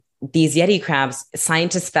these Yeti crabs,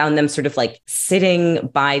 scientists found them sort of like sitting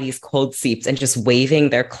by these cold seeps and just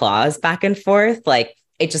waving their claws back and forth. Like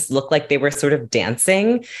it just looked like they were sort of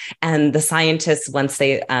dancing. And the scientists, once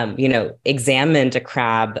they, examined a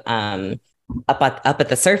crab, up at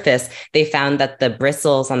the surface, they found that the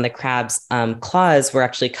bristles on the crab's claws were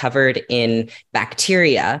actually covered in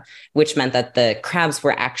bacteria, which meant that the crabs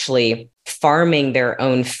were actually farming their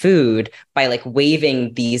own food by like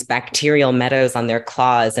waving these bacterial meadows on their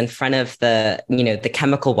claws in front of the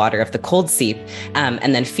chemical water of the cold seep,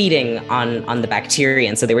 and then feeding on the bacteria.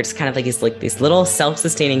 And so they were just kind of like these little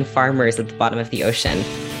self-sustaining farmers at the bottom of the ocean.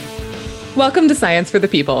 Welcome to Science for the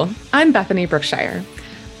People. I'm Bethany Brookshire.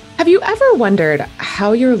 Have you ever wondered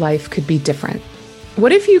how your life could be different?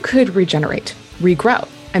 What if you could regenerate, regrow,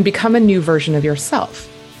 and become a new version of yourself?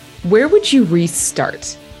 Where would you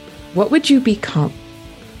restart? What would you become?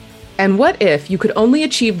 And what if you could only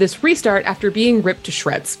achieve this restart after being ripped to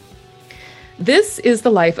shreds? This is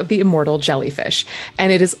the life of the immortal jellyfish,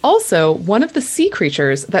 and it is also one of the sea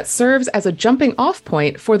creatures that serves as a jumping off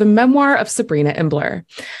point for the memoir of Sabrina Imbler.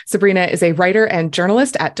 Sabrina is a writer and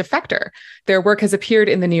journalist at Defector. Their work has appeared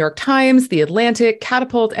in the New York Times, The Atlantic,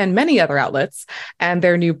 Catapult, and many other outlets, and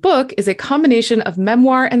their new book is a combination of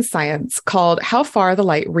memoir and science called How Far the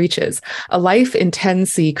Light Reaches, A Life in 10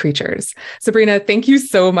 Sea Creatures. Sabrina, thank you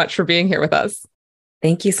so much for being here with us.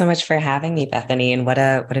 Thank you so much for having me, Bethany. And what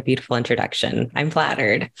a beautiful introduction. I'm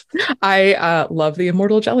flattered. I love the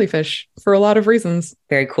immortal jellyfish for a lot of reasons.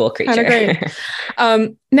 Very cool creature. Kind of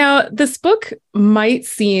great. Now, this book might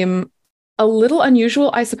seem a little unusual,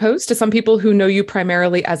 I suppose, to some people who know you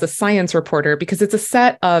primarily as a science reporter, because it's a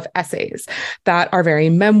set of essays that are very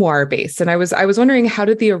memoir based. And I was wondering, how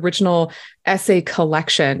did the original essay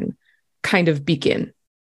collection kind of begin?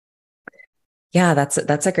 Yeah, that's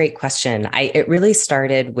a great question. It really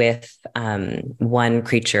started with one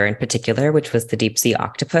creature in particular, which was the deep sea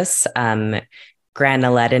octopus, Granuletini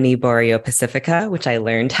boreopacifica, which I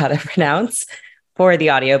learned how to pronounce for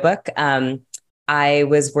the audiobook. I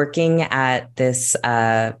was working at this.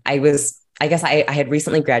 I had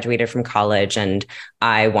recently graduated from college, and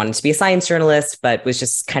I wanted to be a science journalist, but was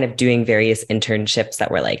just kind of doing various internships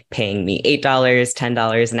that were like paying me $8,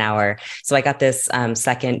 $10 an hour. So I got this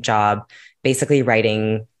second job, basically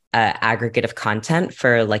writing aggregate of content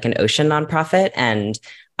for like an ocean nonprofit. And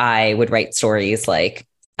I would write stories like,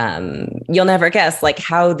 you'll never guess like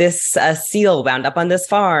how this seal wound up on this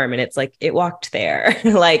farm. And it's like, it walked there.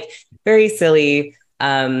 Like very silly,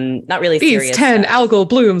 not really These serious 10 stuff. algal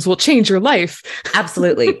blooms will change your life.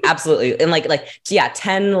 Absolutely. Absolutely. And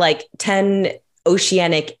 10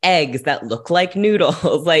 oceanic eggs that look like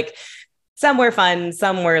noodles. Like, some were fun,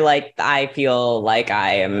 some were like, I feel like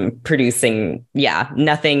I am producing,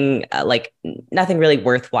 nothing really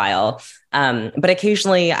worthwhile. But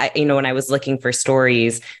occasionally, when I was looking for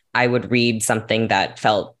stories, I would read something that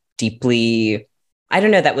felt deeply,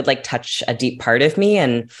 that would like touch a deep part of me.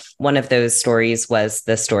 And one of those stories was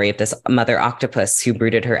the story of this mother octopus who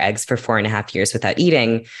brooded her eggs for 4.5 years without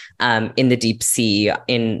eating, in the deep sea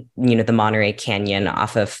in, the Monterey Canyon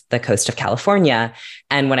off of the coast of California.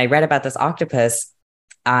 And when I read about this octopus,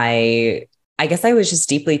 I guess I was just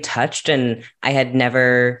deeply touched, and I had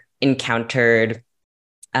never encountered,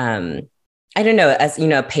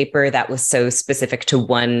 a paper that was so specific to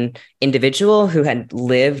one individual who had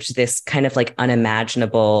lived this kind of like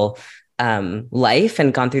unimaginable life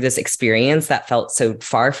and gone through this experience that felt so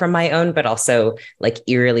far from my own, but also like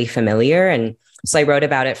eerily familiar. And so I wrote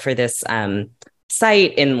about it for this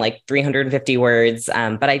site in like 350 words,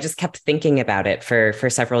 but I just kept thinking about it for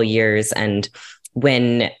several years. And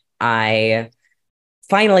when I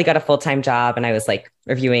finally got a full-time job and I was like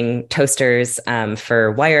reviewing toasters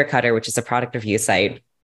for Wirecutter, which is a product review site,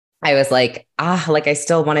 I was like, I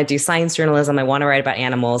still want to do science journalism. I want to write about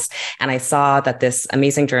animals. And I saw that this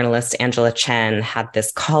amazing journalist, Angela Chen, had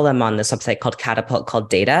this column on this website called Catapult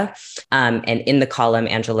called Data. And in the column,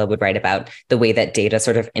 Angela would write about the way that data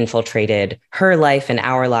sort of infiltrated her life and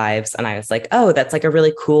our lives. And I was like, oh, that's like a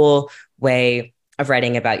really cool way of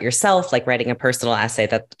writing about yourself, like writing a personal essay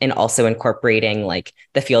and also incorporating like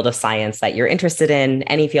the field of science that you're interested in,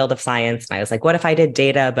 any field of science. And I was like, what if I did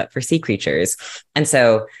data, but for sea creatures? And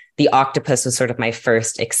so the octopus was sort of my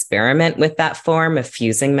first experiment with that form of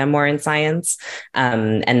fusing memoir and science.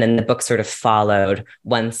 And then the book sort of followed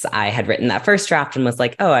once I had written that first draft and was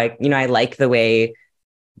like, oh, I like the way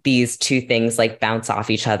these two things like bounce off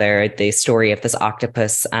each other. The story of this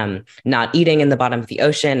octopus not eating in the bottom of the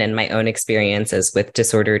ocean, and my own experiences with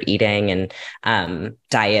disordered eating and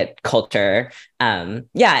diet culture. And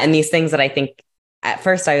these things that I think at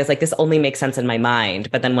first I was like, this only makes sense in my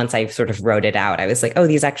mind. But then once I sort of wrote it out, I was like, oh,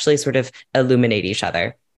 these actually sort of illuminate each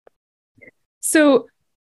other. So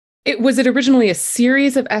was it originally a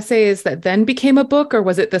series of essays that then became a book, or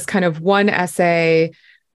was it this kind of one essay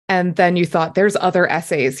and then you thought there's other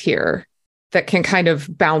essays here that can kind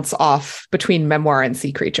of bounce off between memoir and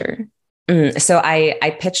Sea Creature? So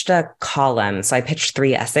I pitched a column. So I pitched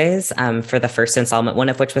 3 essays for the first installment, one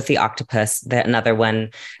of which was The Octopus, another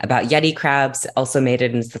one about Yeti crabs, also made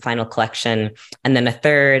it into the final collection. And then a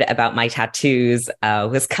third about my tattoos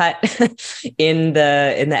was cut in the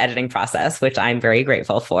editing process, which I'm very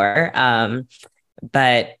grateful for.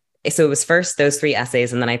 But so it was first those 3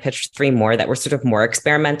 essays, and then I pitched 3 more that were sort of more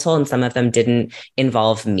experimental, and some of them didn't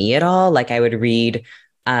involve me at all. Like I would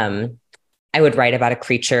write about a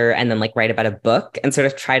creature and then like write about a book and sort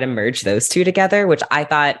of try to merge those 2 together, which I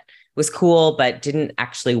thought was cool, but didn't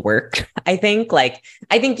actually work. I think,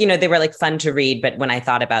 they were like fun to read, but when I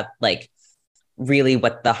thought about like really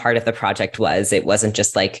what the heart of the project was, it wasn't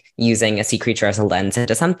just like using a sea creature as a lens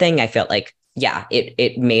into something. I felt like, yeah,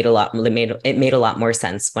 it made a lot more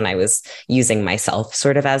sense when I was using myself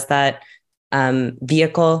sort of as that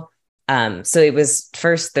vehicle. So it was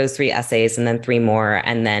first those 3 essays and then 3 more.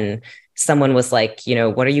 And then someone was like,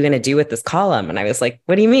 what are you going to do with this column? And I was like,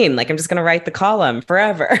 what do you mean? Like, I'm just going to write the column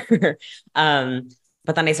forever.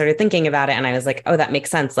 But then I started thinking about it and I was like, oh, that makes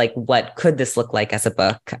sense. Like, what could this look like as a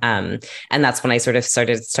book? And that's when I sort of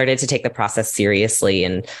started to take the process seriously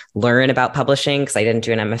and learn about publishing, because I didn't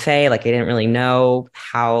do an MFA. Like, I didn't really know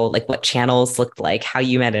how, like, what channels looked like, how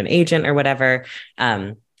you met an agent or whatever.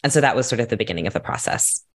 And so that was sort of the beginning of the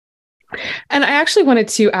process. And I actually wanted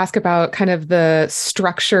to ask about kind of the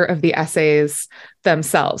structure of the essays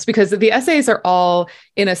themselves, because the essays are all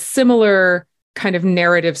in a similar kind of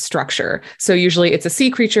narrative structure. So usually it's a sea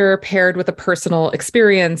creature paired with a personal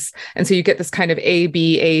experience. And so you get this kind of A,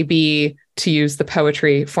 B, to use the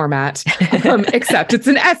poetry format, except it's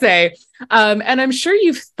an essay. And I'm sure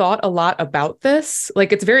you've thought a lot about this.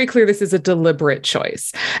 Like, it's very clear this is a deliberate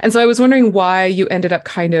choice. And so I was wondering why you ended up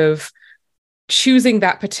kind of choosing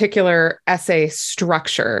that particular essay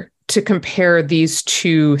structure to compare these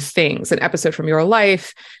 2 things, an episode from your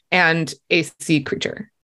life and a sea creature.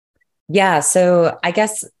 Yeah. So I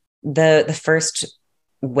guess the first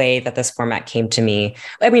way that this format came to me,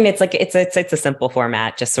 I mean, it's a simple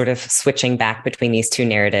format, just sort of switching back between these 2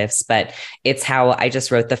 narratives, but it's how I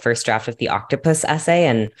just wrote the first draft of the octopus essay.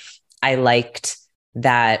 And I liked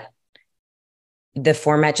that the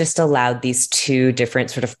format just allowed these 2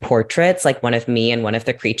 different sort of portraits, like one of me and one of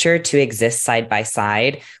the creature, to exist side by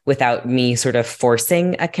side without me sort of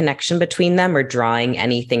forcing a connection between them or drawing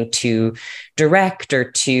anything too direct or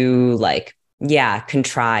too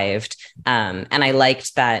contrived. And I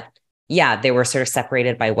liked that, they were sort of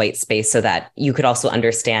separated by white space so that you could also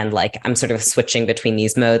understand, like, I'm sort of switching between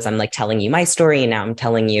these modes. I'm like telling you my story, and now I'm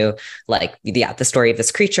telling you the story of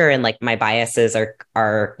this creature, and like my biases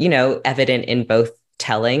are evident in both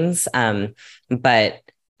tellings. But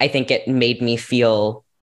I think it made me feel,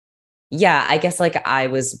 I guess like I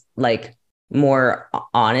was like more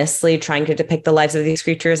honestly trying to depict the lives of these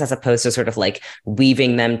creatures, as opposed to sort of like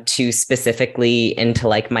weaving them too specifically into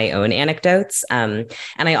like my own anecdotes. And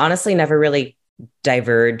I honestly never really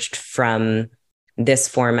diverged from this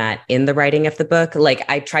format in the writing of the book. Like,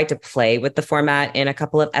 I tried to play with the format in a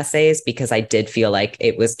couple of essays because I did feel like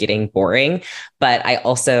it was getting boring, but I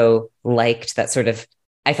also liked that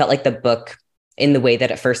I felt like the book, in the way that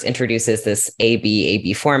it first introduces this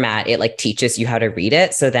A-B format, it like teaches you how to read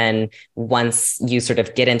it. So then once you sort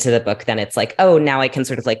of get into the book, then it's like, oh, now I can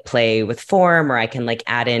sort of like play with form, or I can like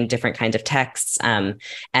add in different kinds of texts.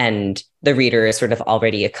 And the reader is sort of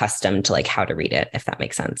already accustomed to like how to read it, if that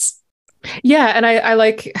makes sense. Yeah. And I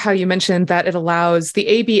like how you mentioned that it allows the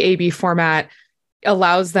A-B format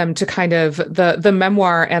allows them to kind of the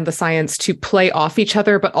memoir and the science to play off each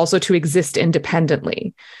other, but also to exist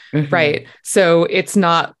independently. Mm-hmm. Right. So it's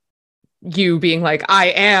not you being like, I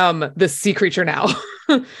am the sea creature now.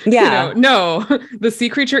 Yeah. No, the sea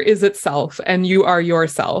creature is itself and you are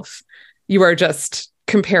yourself. You are just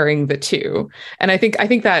comparing the 2. And I think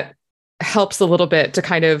that helps a little bit to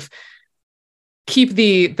kind of keep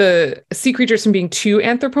the sea creatures from being too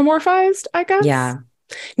anthropomorphized, I guess. Yeah.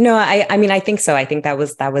 No, I mean, I think so. I think that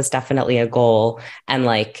was definitely a goal. And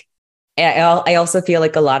like, I also feel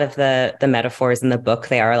like a lot of the metaphors in the book,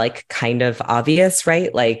 they are like kind of obvious,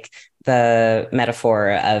 right? Like the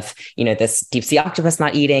metaphor of, this deep sea octopus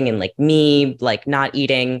not eating and like me, like not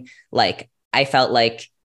eating, like I felt like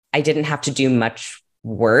I didn't have to do much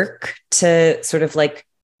work to sort of like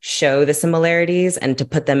show the similarities, and to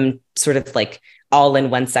put them sort of like all in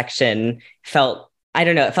one section felt I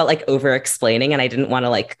don't know, it felt like over explaining, and I didn't want to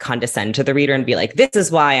like condescend to the reader and be like, this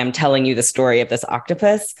is why I'm telling you the story of this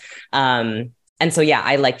octopus. And so, yeah,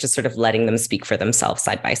 I like just sort of letting them speak for themselves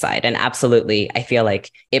side by side. And absolutely, I feel like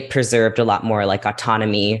it preserved a lot more like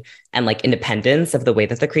autonomy and like independence of the way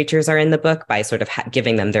that the creatures are in the book by sort of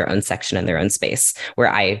giving them their own section and their own space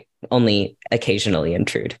where I only occasionally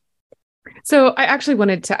intrude. So I actually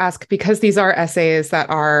wanted to ask, because these are essays that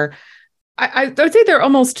are, I would say they're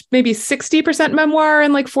almost maybe 60% memoir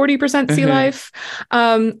and like 40% sea life.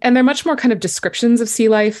 And they're much more kind of descriptions of sea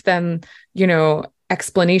life than,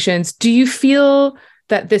 explanations. Do you feel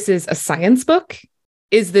that this is a science book?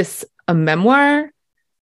 Is this a memoir?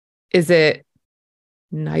 Is it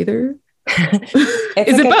neither?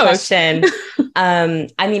 Is it both? Question. I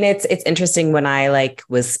mean, it's interesting. When I like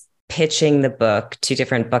was pitching the book to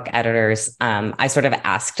different book editors, I sort of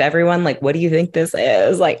asked everyone, like, what do you think this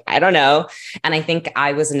is? Like, I don't know. And I think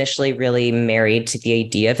I was initially really married to the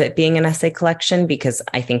idea of it being an essay collection because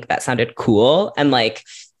I think that sounded cool. And like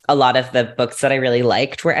a lot of the books that I really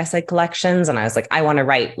liked were essay collections. And I was like, I want to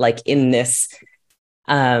write like in this,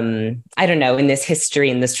 I don't know, in this history,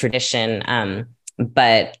 in this tradition.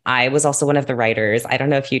 But I was also one of the writers. I don't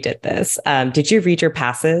know if you did this. Did you read your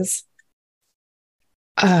passes?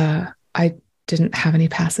 I didn't have any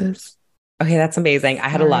passes. Okay, that's amazing. I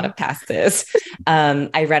had a lot of passes.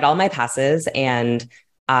 I read all my passes and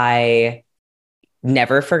I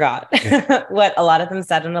never forgot what a lot of them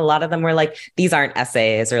said. And a lot of them were like, these aren't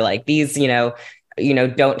essays, or like these,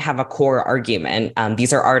 don't have a core argument.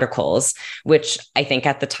 These are articles, which I think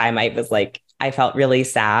at the time I was like, I felt really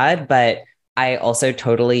sad, but I also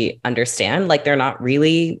totally understand, like, they're not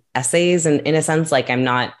really essays. And in a sense, like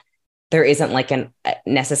there isn't like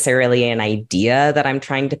necessarily an idea that I'm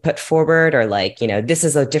trying to put forward, or like, this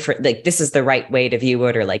is a different, like, this is the right way to view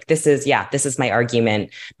it, or like, this is my argument,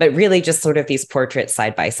 but really just sort of these portraits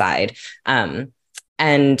side by side.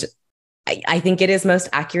 And I think it is most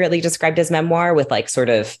accurately described as memoir, with like sort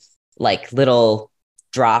of like little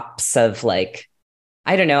drops of like,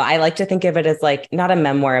 I don't know. I like to think of it as like not a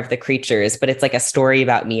memoir of the creatures, but it's like a story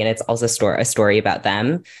about me, and it's also a story about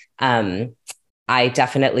them. I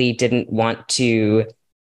definitely didn't want to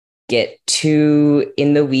get too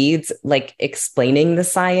in the weeds, like explaining the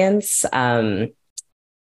science. I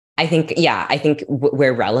think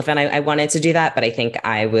where relevant, I wanted to do that, but I think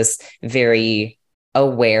I was very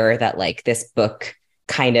aware that like this book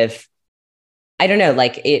kind of, I don't know,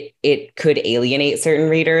 like it could alienate certain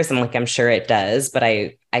readers, and like I'm sure it does, but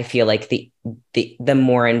I feel like the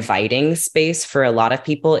more inviting space for a lot of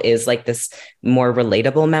people is like this more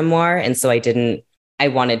relatable memoir. And so I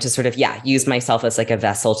wanted to sort of, use myself as like a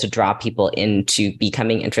vessel to draw people into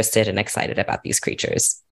becoming interested and excited about these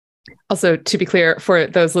creatures. Also, to be clear, for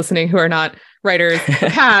those listening who are not writers,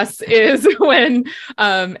 pass is when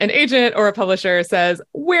an agent or a publisher says,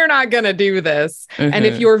 we're not going to do this. And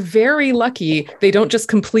if you're very lucky, they don't just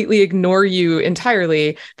completely ignore you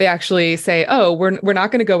entirely. They actually say, oh, we're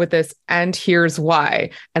not going to go with this, and here's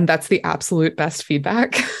why. And that's the absolute best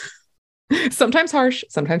feedback. Sometimes harsh,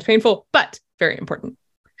 sometimes painful, but very important.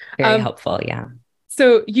 Very helpful, yeah.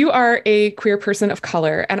 So you are a queer person of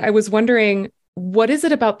color, and I was wondering, what is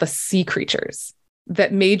it about the sea creatures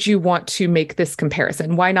that made you want to make this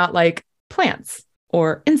comparison? Why not like plants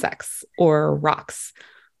or insects or rocks?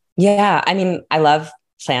 Yeah, I mean, I love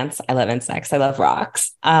plants. I love insects. I love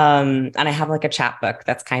rocks. And I have like a chapbook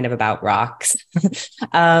that's kind of about rocks.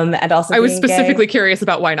 And also I was specifically curious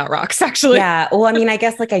about why not rocks, actually. Yeah. Well, I mean, I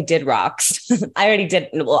guess like I did rocks. I already did.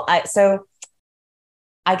 Well, so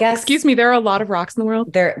I guess. Excuse me, there are a lot of rocks in the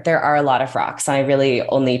world. There are a lot of rocks. And I really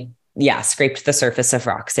only scraped the surface of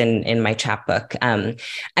rocks in my chapbook. I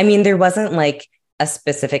mean, there wasn't like a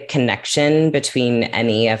specific connection between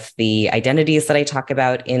any of the identities that I talk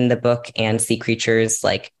about in the book and sea creatures.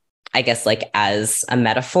 Like, I guess like as a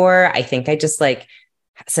metaphor, I think I just like,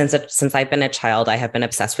 since I've been a child, I have been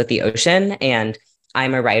obsessed with the ocean, and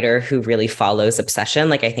I'm a writer who really follows obsession.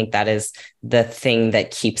 Like, I think that is the thing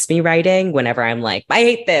that keeps me writing. Whenever I'm like, I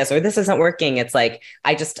hate this, or this isn't working, it's like,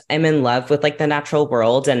 I just am in love with like the natural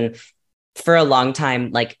world. And for a long time,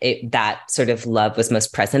 like that sort of love was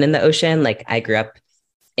most present in the ocean. Like, I grew up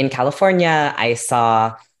in California. I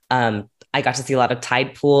got to see a lot of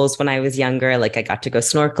tide pools when I was younger. Like, I got to go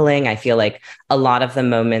snorkeling. I feel like a lot of the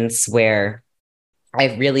moments where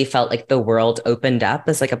I really felt like the world opened up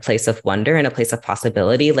as like a place of wonder and a place of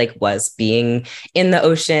possibility, like was being in the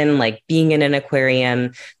ocean, like being in an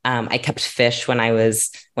aquarium. I kept fish when I was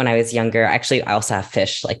younger. Actually, I also have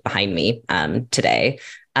fish like behind me today.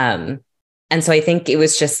 And so I think it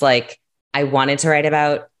was just like, I wanted to write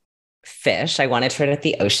about fish. I wanted to write about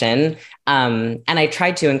the ocean. And I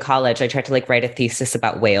tried to in college, I tried to like write a thesis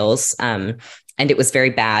about whales. And it was very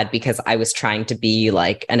bad because I was trying to be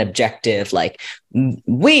like an objective, like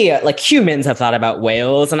we like humans have thought about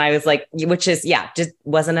whales. And I was like, which is, yeah, just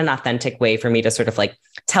wasn't an authentic way for me to sort of like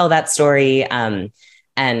tell that story.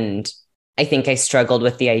 And I think I struggled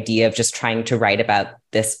with the idea of just trying to write about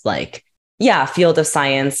this like, yeah, field of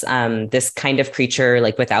science, this kind of creature,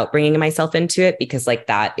 like without bringing myself into it, because like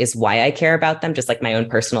that is why I care about them, just like my own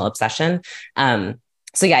personal obsession.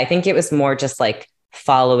 So yeah, I think it was more just like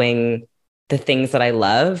following the things that I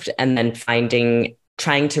loved and then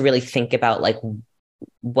trying to really think about like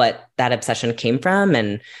what that obsession came from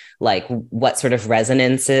and like what sort of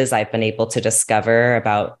resonances I've been able to discover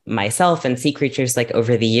about myself and sea creatures like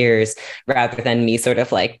over the years, rather than me sort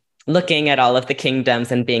of like looking at all of the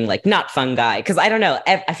kingdoms and being like, not fungi. Cause I don't know.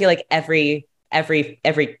 I feel like every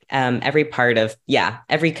part of, yeah,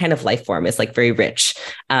 every kind of life form is like very rich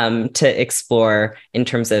to explore in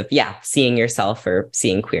terms of, yeah, seeing yourself or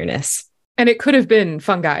seeing queerness. And it could have been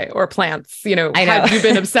fungi or plants, you know, I know. had you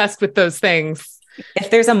been obsessed with those things. If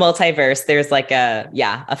there's a multiverse, there's like a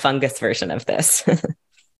fungus version of this.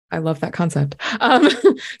 I love that concept.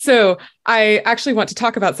 So I actually want to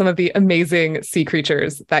talk about some of the amazing sea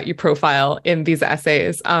creatures that you profile in these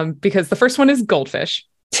essays, because the first one is goldfish,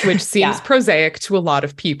 which seems prosaic to a lot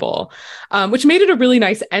of people, which made it a really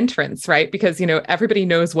nice entrance, right? Because, you know, everybody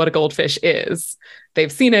knows what a goldfish is.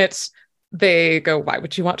 They've seen it. They go, why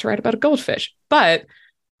would you want to write about a goldfish? But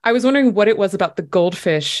I was wondering what it was about the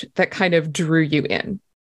goldfish that kind of drew you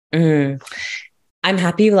in. I'm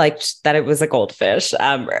happy you liked that it was a goldfish,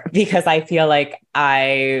 because I feel like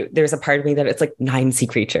there's a part of me that it's like 9 sea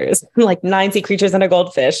creatures, like 9 sea creatures and a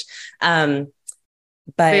goldfish. But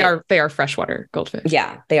they are freshwater goldfish.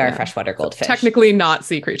 Yeah, they are freshwater goldfish. Technically not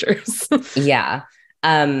sea creatures. Yeah.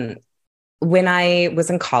 When I was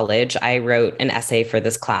in college, I wrote an essay for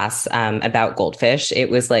this class about goldfish. It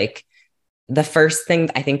was like the first thing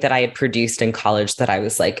I think that I had produced in college that I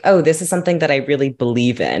was like, oh, this is something that I really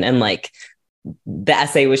believe in. And like the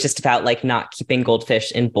essay was just about like not keeping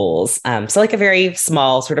goldfish in bowls. So like a very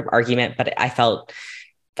small sort of argument, but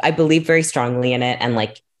I believe very strongly in it. And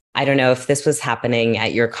like, I don't know if this was happening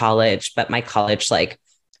at your college, but my college, like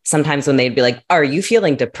sometimes when they'd be like, are you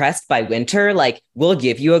feeling depressed by winter? Like, we'll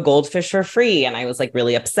give you a goldfish for free. And I was like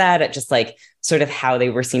really upset at just like sort of how they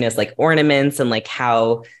were seen as like ornaments and like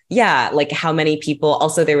how many people.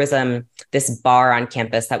 Also, there was this bar on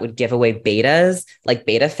campus that would give away betas, like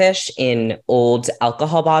beta fish in old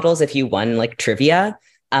alcohol bottles if you won like trivia,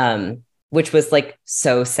 which was like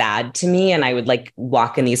so sad to me. And I would like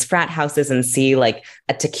walk in these frat houses and see like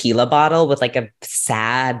a tequila bottle with like a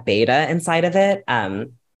sad beta inside of it.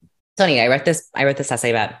 So anyway, I wrote this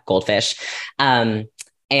essay about goldfish.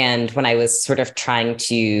 And when I was sort of trying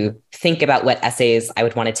to think about what essays I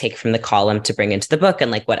would want to take from the column to bring into the book and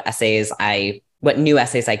like what new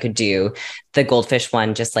essays I could do, the goldfish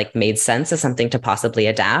one just like made sense as something to possibly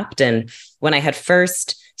adapt. And when I had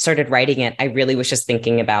first started writing it, I really was just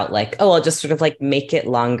thinking about like, oh, I'll just sort of like make it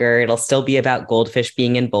longer. It'll still be about goldfish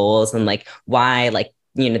being in bowls and like why, like,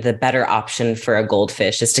 you know, the better option for a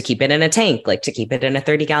goldfish is to keep it in a tank, like to keep it in a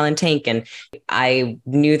 30-gallon tank. And I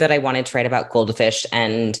knew that I wanted to write about goldfish.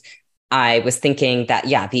 And I was thinking that,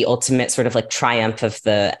 yeah, the ultimate sort of like triumph of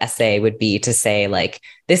the essay would be to say like,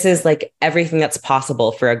 this is like everything that's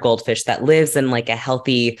possible for a goldfish that lives in like a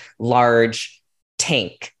healthy, large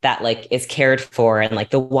tank that like is cared for and like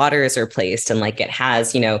the water is replaced and like it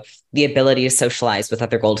has, you know, the ability to socialize with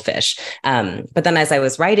other goldfish. But then as I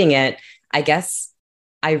was writing it, I guess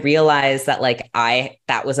I realized that like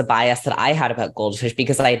that was a bias that I had about goldfish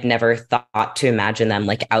because I had never thought to imagine them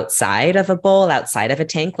like outside of a bowl, outside of a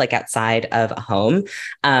tank, like outside of a home.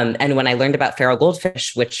 And when I learned about feral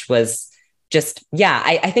goldfish, which was just,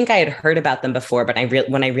 I think I had heard about them before, but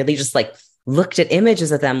when I really just like looked at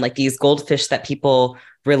images of them, like these goldfish that people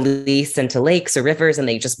release into lakes or rivers, and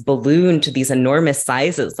they just balloon to these enormous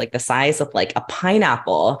sizes, like the size of like a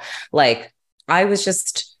pineapple. Like I was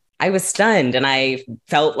stunned and I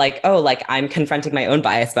felt like, oh, like I'm confronting my own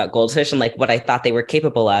bias about goldfish and like what I thought they were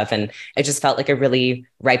capable of. And it just felt like a really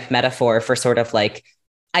ripe metaphor for sort of like,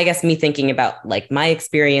 I guess me thinking about like my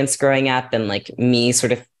experience growing up and like me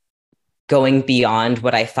sort of going beyond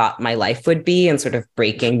what I thought my life would be and sort of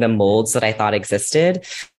breaking the molds that I thought existed.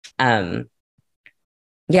 I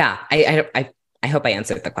hope I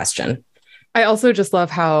answered the question. I also just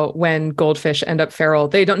love how when goldfish end up feral,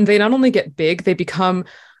 they not only get big, they become,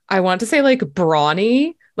 I want to say like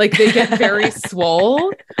brawny, like they get very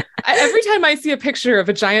swole. Every time I see a picture of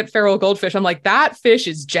a giant feral goldfish, I'm like, that fish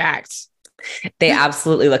is jacked. They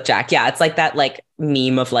absolutely look jacked. Yeah, it's like that like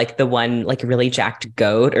meme of like the one like really jacked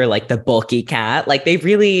goat or like the bulky cat. Like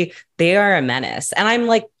they are a menace. And I'm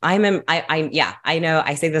like, yeah, I know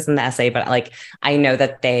I say this in the essay, but like I know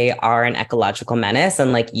that they are an ecological menace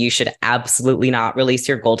and like you should absolutely not release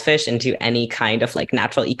your goldfish into any kind of like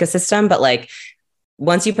natural ecosystem. But like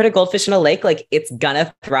once you put a goldfish in a lake, like it's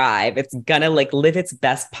gonna thrive. It's gonna like live its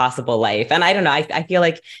best possible life. And I don't know, I feel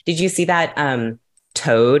like, did you see that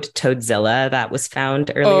Toadzilla that was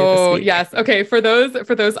found earlier this week? Yes. Okay. For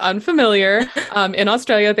those unfamiliar, in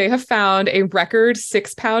Australia, they have found a record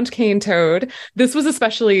 6-pound cane toad. This was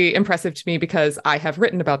especially impressive to me because I have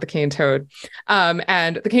written about the cane toad.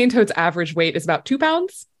 And the cane toad's average weight is about 2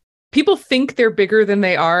 pounds. People think they're bigger than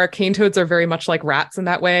they are. Cane toads are very much like rats in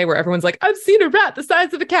that way, where everyone's like, I've seen a rat the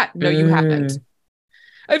size of a cat. No, you haven't.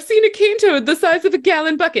 I've seen a cane toad the size of a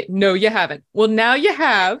gallon bucket. No, you haven't. Well, now you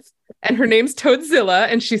have. And her name's Toadzilla,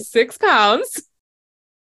 and she's 6 pounds.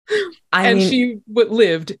 I mean, she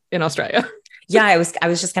lived in Australia. Yeah, I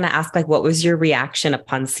was just gonna ask, like, what was your reaction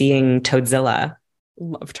upon seeing Toadzilla?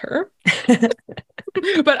 Loved her.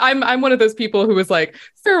 But I'm one of those people who was like,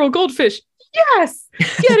 feral goldfish, yes,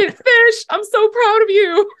 get it, fish. I'm so proud of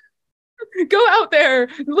you. Go out there,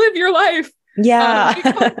 live your life. Yeah.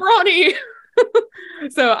 Become brawny.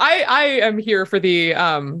 So I am here for the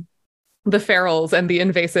ferals and the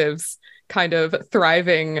invasives kind of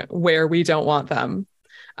thriving where we don't want them.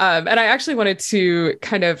 And I actually wanted to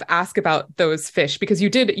kind of ask about those fish because you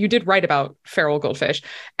did write about feral goldfish,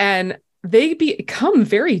 and they become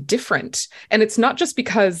very different. And it's not just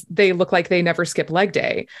because they look like they never skip leg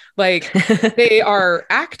day. Like they are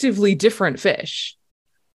actively different fish.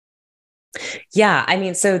 Yeah. I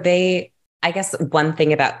mean, I guess one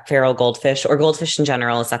thing about feral goldfish or goldfish in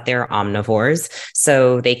general is that they're omnivores.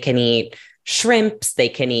 So they can eat shrimps, they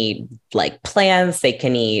can eat like plants, they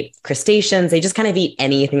can eat crustaceans. They just kind of eat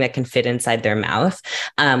anything that can fit inside their mouth,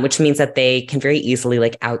 which means that they can very easily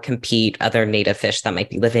like outcompete other native fish that might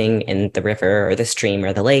be living in the river or the stream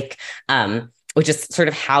or the lake, which is sort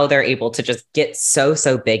of how they're able to just get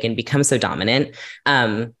so big and become so dominant.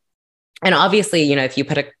 And obviously, you know, if you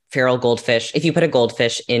put a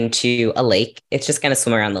goldfish into a lake, it's just going to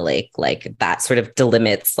swim around the lake. Like that sort of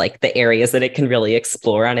delimits like the areas that it can really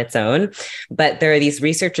explore on its own. But there are these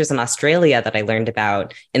researchers in Australia that I learned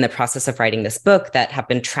about in the process of writing this book that have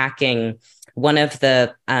been tracking one of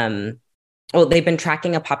the, they've been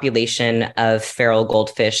tracking a population of feral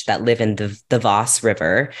goldfish that live in the Voss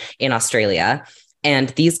River in Australia. And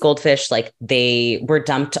these goldfish, like they were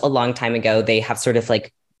dumped a long time ago. They have sort of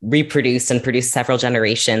like reproduced and produced several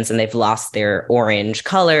generations, and they've lost their orange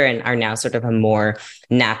color and are now sort of a more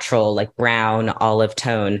natural, like brown olive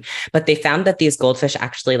tone. But they found that these goldfish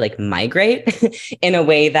actually like migrate in a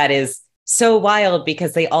way that is so wild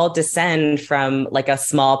because they all descend from like a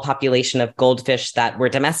small population of goldfish that were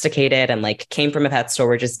domesticated and like came from a pet store,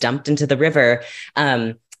 were just dumped into the river.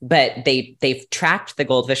 But they've tracked the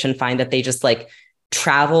goldfish and find that they just like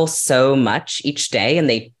travel so much each day, and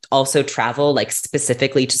they also travel like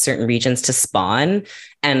specifically to certain regions to spawn.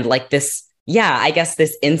 And like this, I guess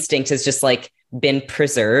this instinct has just like been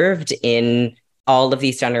preserved in all of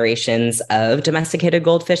these generations of domesticated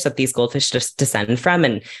goldfish that these goldfish just descend from.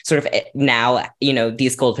 And sort of now, you know,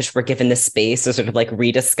 these goldfish were given the space to sort of like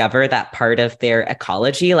rediscover that part of their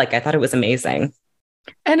ecology. Like I thought it was amazing.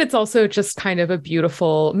 And it's also just kind of a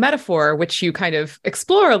beautiful metaphor, which you kind of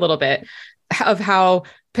explore a little bit, of how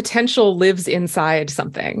potential lives inside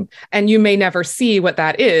something. And you may never see what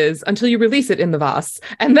that is until you release it in the Voss.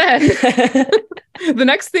 And then the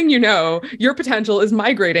next thing you know, your potential is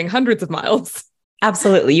migrating hundreds of miles.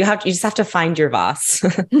 Absolutely. You just have to find your Voss,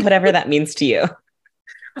 whatever that means to you.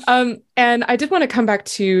 And I did want to come back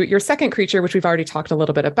to your second creature, which we've already talked a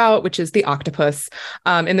little bit about, which is the octopus.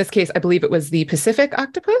 In this case, I believe it was the Pacific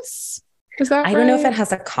octopus. Is that right? I don't know if it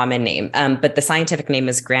has a common name, but the scientific name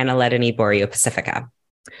is Granoletini boreopacifica.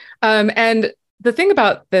 And the thing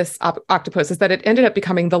about this octopus is that it ended up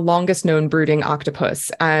becoming the longest known brooding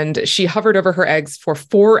octopus, and she hovered over her eggs for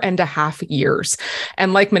 4.5 years.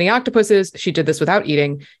 And like many octopuses, she did this without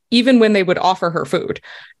eating, even when they would offer her food,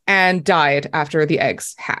 and died after the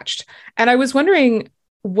eggs hatched. And I was wondering,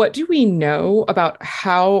 what do we know about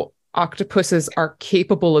how octopuses are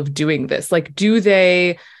capable of doing this? Like, do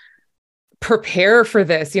they prepare for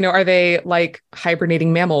this? You know, are they like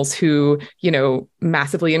hibernating mammals who, you know,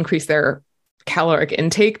 massively increase their caloric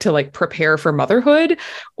intake to like prepare for motherhood?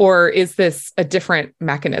 Or is this a different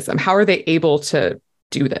mechanism? How are they able to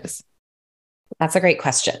do this? That's a great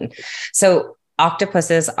question. So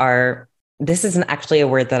octopuses are, this isn't actually a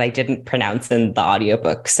word that I didn't pronounce in the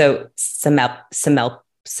audiobook. So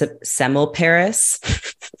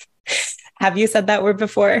Semmelparis. Have you said that word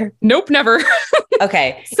before? Nope, never.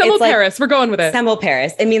 Okay. Semmelparis, we're going with it.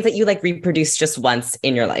 Semmelparis. It means that you like reproduce just once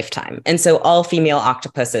in your lifetime. And so all female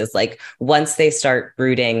octopuses, like once they start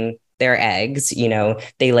brooding their eggs, you know,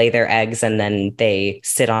 they lay their eggs and then they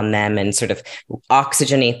sit on them and sort of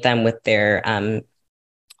oxygenate them with their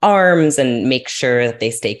arms and make sure that they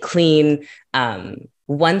stay clean.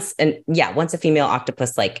 Once a female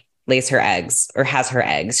octopus like lays her eggs or has her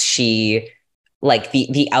eggs, she like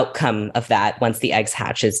the outcome of that once the eggs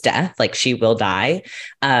hatch is death, like she will die.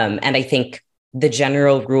 And I think the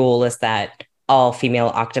general rule is that all female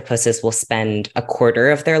octopuses will spend a quarter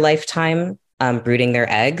of their lifetime brooding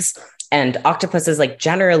their eggs. And octopuses like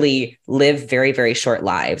generally live very, very short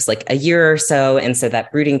lives, like a year or so. And so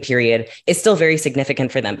that brooding period is still very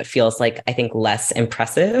significant for them, but feels like, I think, less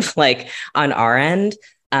impressive, like on our end.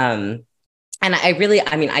 And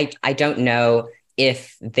I don't know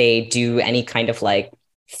if they do any kind of like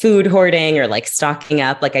food hoarding or like stocking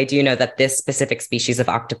up. Like I do know that this specific species of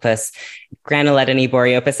octopus, Granuletini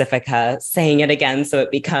boreopacifica, saying it again so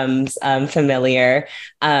it becomes familiar.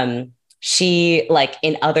 She, like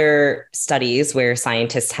in other studies where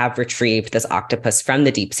scientists have retrieved this octopus from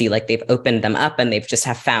the deep sea, like they've opened them up and they've just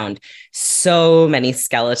have found so many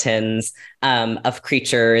skeletons of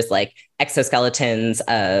creatures, like exoskeletons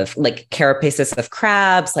of like carapaces of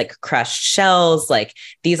crabs, like crushed shells. Like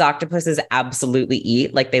these octopuses absolutely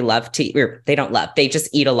eat, like they love to eat, or they don't love, they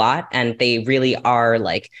just eat a lot. And they really are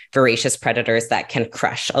like voracious predators that can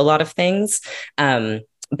crush a lot of things.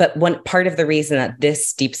 But one part of the reason that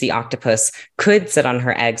this deep sea octopus could sit on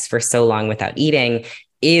her eggs for so long without eating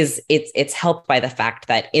is it's helped by the fact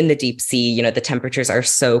that in the deep sea, you know, the temperatures are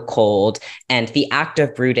so cold and the act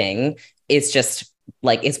of brooding is just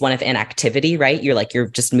like, it's one of inactivity, right? You're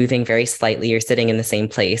just moving very slightly, you're sitting in the same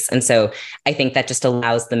place. And so I think that just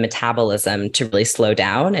allows the metabolism to really slow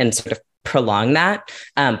down and sort of prolong that.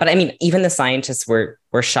 But I mean, even the scientists were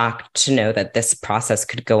shocked to know that this process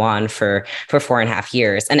could go on for 4.5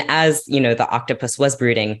 years. And as, you know, the octopus was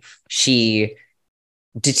brooding, she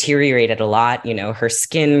deteriorated a lot. You know, her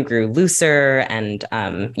skin grew looser and,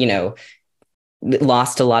 you know,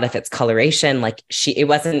 lost a lot of its coloration. Like it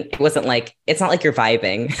wasn't like, it's not like you're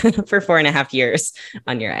vibing for 4.5 years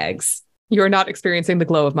on your eggs. You're not experiencing the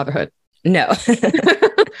glow of motherhood. No.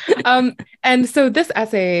 And so this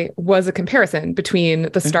essay was a comparison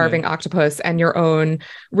between the starving octopus and your own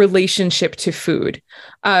relationship to food.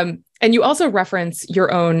 And you also reference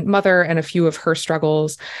your own mother and a few of her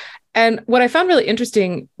struggles. And what I found really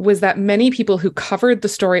interesting was that many people who covered the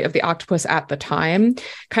story of the octopus at the time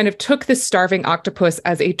kind of took this starving octopus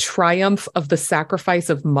as a triumph of the sacrifice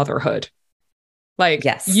of motherhood. Like,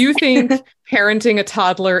 yes. You think parenting a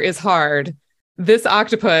toddler is hard. This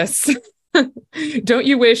octopus, don't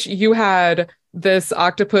you wish you had this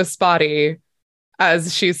octopus body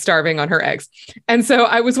as she's starving on her eggs? And so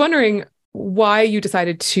I was wondering why you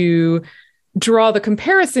decided to draw the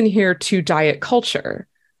comparison here to diet culture,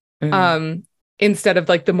 instead of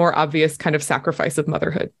like the more obvious kind of sacrifice of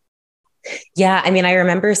motherhood. Yeah. I mean, I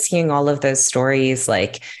remember seeing all of those stories.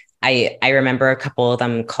 Like I remember a couple of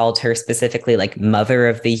them called her specifically like Mother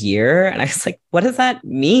of the Year. And I was like, what does that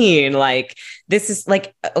mean? Like, this is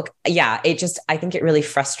like, okay, yeah, I think it really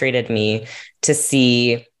frustrated me to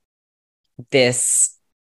see this,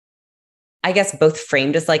 I guess, both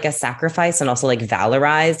framed as like a sacrifice and also like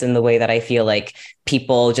valorized in the way that I feel like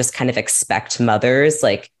people just kind of expect mothers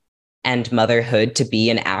like and motherhood to be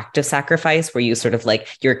an act of sacrifice where you sort of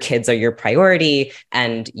like your kids are your priority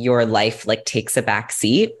and your life like takes a back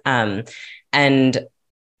seat. And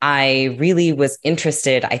I really was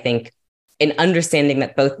interested, I think, in understanding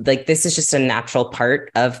that both like this is just a natural part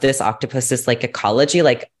of this octopus's like ecology,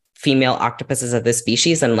 like female octopuses of this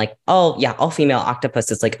species and like all female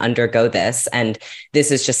octopuses like undergo this. And this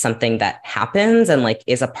is just something that happens and like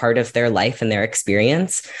is a part of their life and their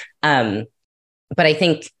experience. But I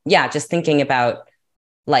think, yeah, just thinking about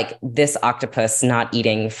like this octopus not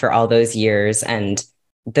eating for all those years and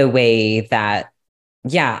the way that,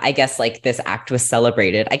 yeah, I guess like this act was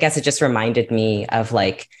celebrated. I guess it just reminded me of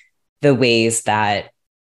like the ways that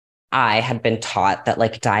I had been taught that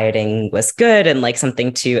like dieting was good and like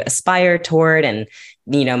something to aspire toward. And,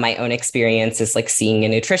 you know, my own experience is like seeing a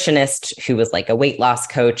nutritionist who was like a weight loss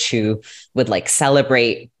coach who would like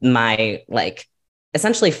celebrate my like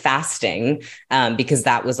essentially fasting, because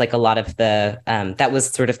that was like a lot of the, that was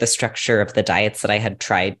sort of the structure of the diets that I had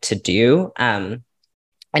tried to do. And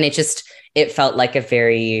it felt like a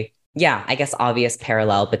very yeah, I guess obvious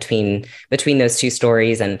parallel between those two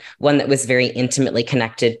stories, and one that was very intimately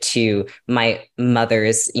connected to my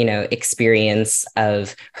mother's, experience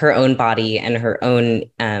of her own body and her own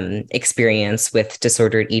experience with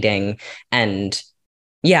disordered eating. And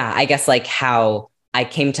yeah, I guess like how I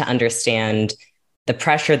came to understand the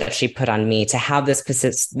pressure that she put on me to have this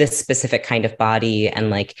specific kind of body and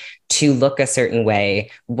like to look a certain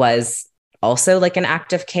way was also like an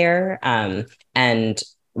act of care, and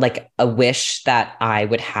like a wish that I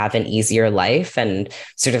would have an easier life and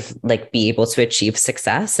sort of like be able to achieve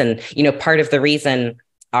success. And part of the reason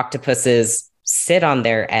octopuses sit on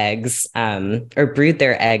their eggs, or brood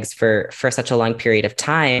their eggs for such a long period of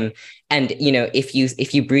time. And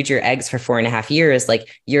if you brood your eggs for 4.5 years, like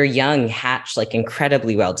your young hatch like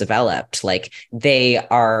incredibly well developed. Like they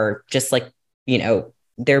are just like,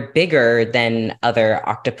 they're bigger than other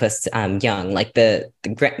octopus young, like the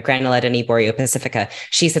Granuleta niborio pacifica.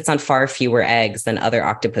 She sits on far fewer eggs than other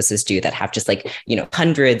octopuses do that have just like,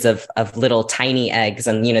 hundreds of little tiny eggs.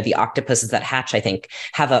 And, the octopuses that hatch, I think,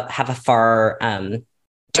 have a far,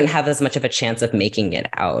 don't have as much of a chance of making it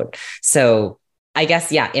out. So I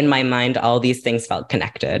guess, yeah, in my mind, all these things felt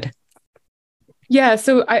connected. Yeah,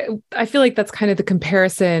 so I feel like that's kind of the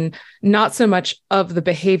comparison, not so much of the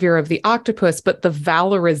behavior of the octopus, but the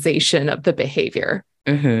valorization of the behavior,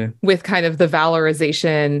 with kind of the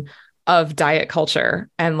valorization of diet culture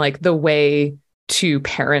and like the way to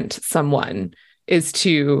parent someone is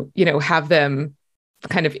to, have them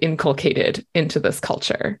kind of inculcated into this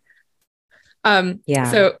culture.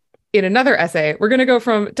 So in another essay, we're going to go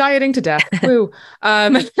from dieting to death. Woo.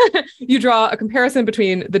 You draw a comparison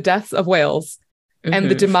between the deaths of whales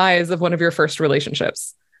and the demise of one of your first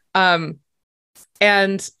relationships. And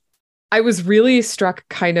I was really struck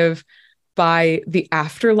kind of by the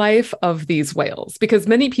afterlife of these whales, because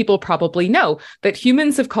many people probably know that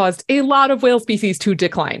humans have caused a lot of whale species to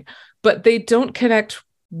decline, but they don't connect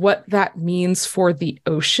what that means for the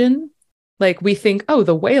ocean. Like we think, oh,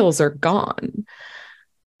 the whales are gone.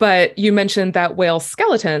 But you mentioned that whale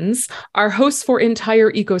skeletons are hosts for entire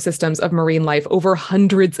ecosystems of marine life over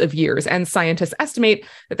hundreds of years. And scientists estimate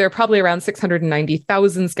that there are probably around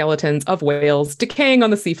 690,000 skeletons of whales decaying on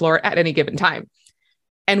the seafloor at any given time.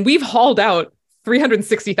 And we've hauled out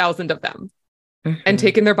 360,000 of them and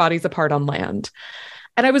taken their bodies apart on land.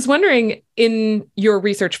 And I was wondering, in your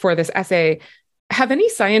research for this essay, have any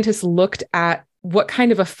scientists looked at what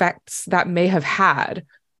kind of effects that may have had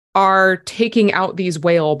are taking out these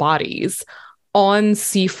whale bodies on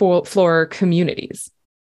seafloor communities?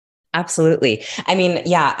 Absolutely. I mean,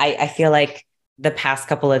 yeah, I feel like the past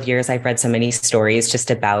couple of years, I've read so many stories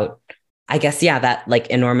just about, I guess, yeah, that like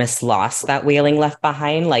enormous loss that whaling left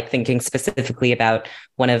behind, like thinking specifically about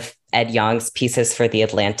one of Ed Yong's pieces for The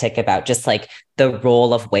Atlantic about just like the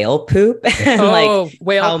role of whale poop and like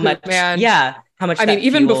whale how poop, much, man. Yeah. How much I mean,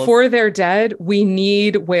 even before they're dead, we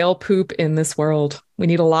need whale poop in this world. We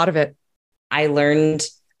need a lot of it.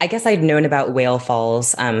 I guess I'd known about whale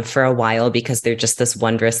falls for a while because they're just this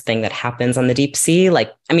wondrous thing that happens on the deep sea.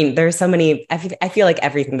 Like, I mean, there are so many, I feel like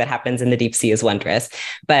everything that happens in the deep sea is wondrous,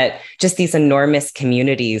 but just these enormous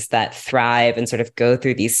communities that thrive and sort of go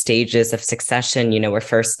through these stages of succession, where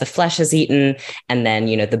first the flesh is eaten and then,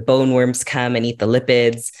 the bone worms come and eat the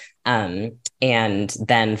lipids. And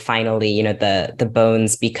then finally, the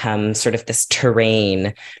bones become sort of this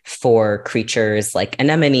terrain for creatures like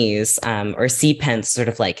anemones, or sea pens, sort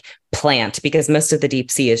of like plant, because most of the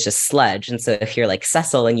deep sea is just sludge. And so if you're like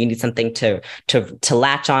Cecil and you need something to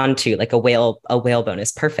latch onto, like a whale bone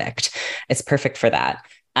is perfect. It's perfect for that.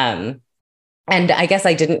 And I guess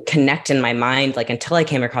I didn't connect in my mind, like until I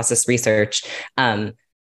came across this research,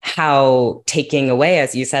 how taking away,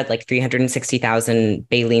 as you said, like 360,000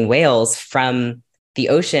 baleen whales from the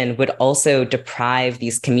ocean would also deprive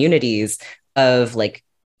these communities of like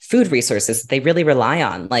food resources that they really rely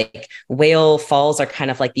on. Like whale falls are kind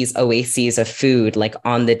of like these oases of food, like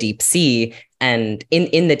on the deep sea and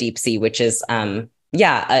in the deep sea, which is, an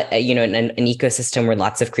ecosystem where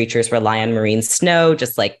lots of creatures rely on marine snow,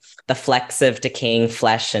 just like the flecks of decaying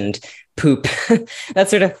flesh and poop that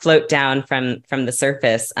sort of float down from the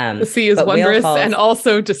surface. The sea is wondrous and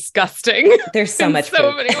also disgusting. There's so much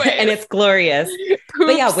so many ways. And it's glorious. Poop,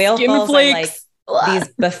 but yeah, whale falls flakes. are like these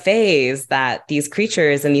buffets that these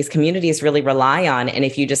creatures and these communities really rely on. And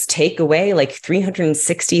if you just take away like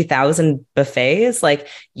 360,000 buffets, like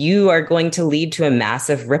you are going to lead to a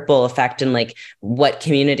massive ripple effect in like what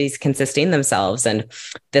communities can sustain themselves. And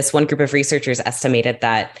this one group of researchers estimated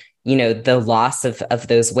that the loss of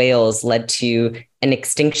those whales led to an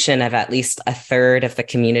extinction of at least a third of the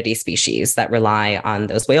community species that rely on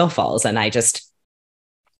those whale falls. And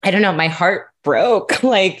I don't know, my heart broke.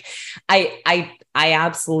 Like I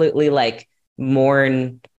absolutely like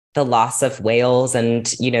mourn the loss of whales and,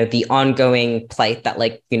 the ongoing plight that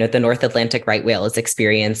like, the North Atlantic right whale is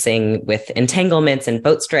experiencing with entanglements and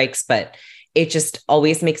boat strikes. But it just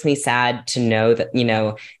always makes me sad to know that,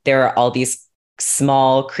 there are all these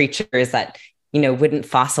small creatures that, wouldn't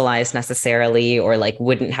fossilize necessarily or like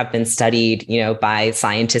wouldn't have been studied, by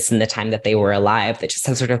scientists in the time that they were alive that just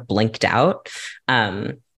have sort of blinked out.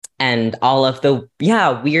 And all of the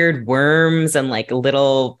weird worms and like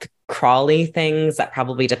little crawly things that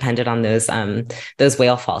probably depended on those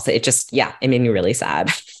whale falls. It just it made me really sad.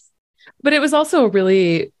 But it was also a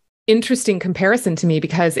really interesting comparison to me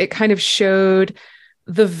because it kind of showed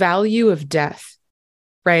the value of death,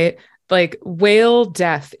 right? Like whale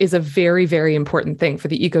death is a very, very important thing for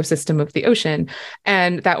the ecosystem of the ocean.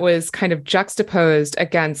 And that was kind of juxtaposed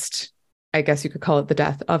against, I guess you could call it the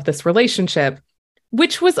death of this relationship,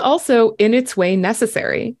 which was also in its way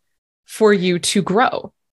necessary for you to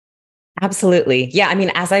grow. Absolutely. Yeah. I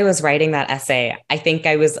mean, as I was writing that essay, I think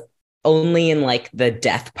I was only in like the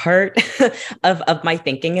death part of my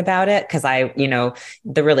thinking about it. Cause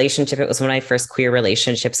the relationship, it was one of my first queer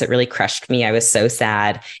relationships. It really crushed me. I was so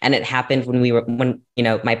sad. And it happened when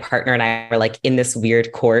my partner and I were like in this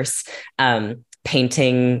weird course,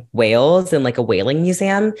 painting whales in like a whaling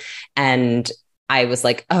museum. And I was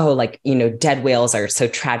like, oh, like, dead whales are so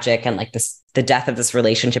tragic. And like the death of this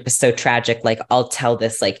relationship is so tragic. Like I'll tell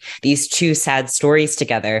this, like these two sad stories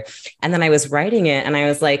together. And then I was writing it and I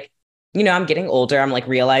was like, I'm getting older. I'm like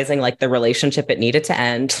realizing like the relationship, it needed to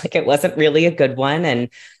end. Like it wasn't really a good one. And,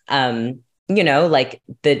 like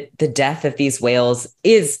the death of these whales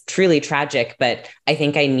is truly tragic, but I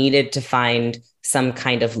think I needed to find some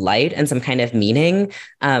kind of light and some kind of meaning,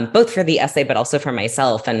 both for the essay, but also for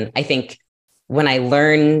myself. And I think when I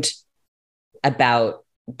learned about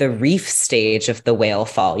the reef stage of the whale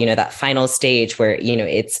fall, that final stage where,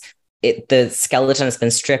 the skeleton has been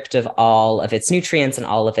stripped of all of its nutrients and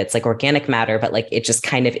all of its like organic matter, but like it just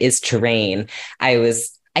kind of is terrain. I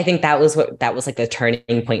think that was like the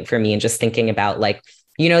turning point for me, and just thinking about like,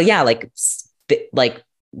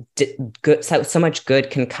 good, so much good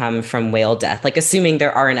can come from whale death, like assuming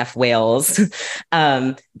there are enough whales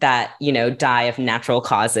that die of natural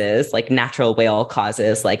causes, like natural whale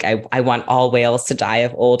causes. Like I want all whales to die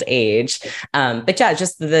of old age, but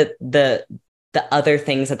just the other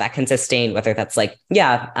things that can sustain, whether that's like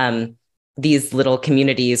these little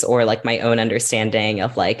communities or like my own understanding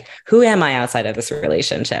of like, who am I outside of this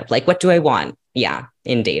relationship, like what do I want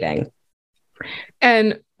in dating.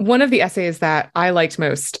 And one of the essays that I liked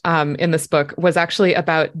most in this book was actually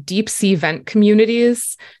about deep sea vent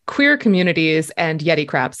communities, queer communities, and Yeti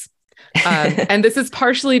crabs. And this is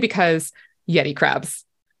partially because Yeti crabs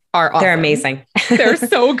are awesome. They're amazing. They're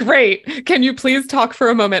so great. Can you please talk for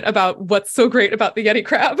a moment about what's so great about the Yeti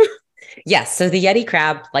crab? Yes. So the Yeti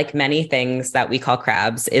crab, like many things that we call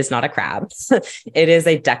crabs, is not a crab. It is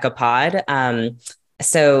a decapod.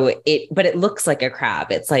 But it looks like a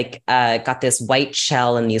crab. It's like got this white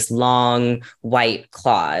shell and these long white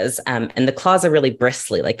claws. And the claws are really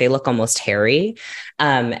bristly, like they look almost hairy.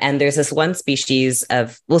 And there's this one species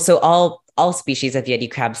so all species of Yeti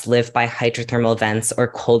crabs live by hydrothermal vents or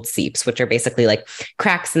cold seeps, which are basically like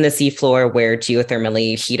cracks in the seafloor where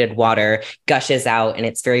geothermally heated water gushes out, and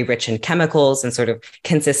it's very rich in chemicals and sort of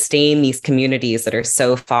can sustain these communities that are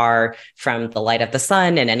so far from the light of the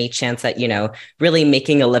sun and any chance at, really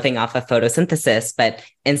making a living off of photosynthesis. But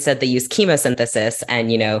instead they use chemosynthesis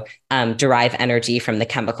and, derive energy from the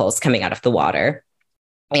chemicals coming out of the water.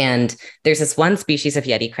 And there's this one species of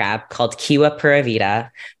Yeti crab called Kiwa pura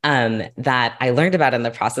vida that I learned about in the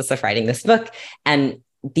process of writing this book. And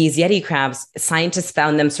these Yeti crabs, scientists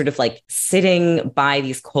found them sort of like sitting by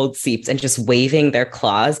these cold seeps and just waving their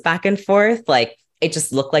claws back and forth. Like it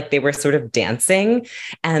just looked like they were sort of dancing.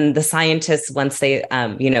 And the scientists, once they,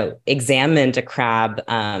 examined a crab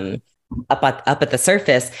up at the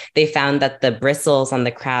surface, they found that the bristles on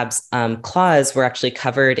the crab's claws were actually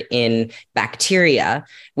covered in bacteria,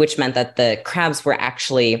 which meant that the crabs were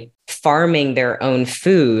actually farming their own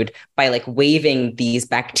food by like waving these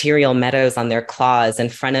bacterial meadows on their claws in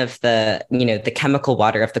front of the chemical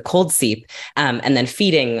water of the cold seep, and then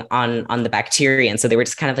feeding on the bacteria. And so they were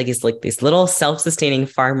just kind of like these little self-sustaining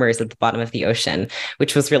farmers at the bottom of the ocean,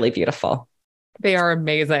 which was really beautiful. They are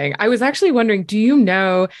amazing. I was actually wondering, do you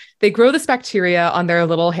know, they grow this bacteria on their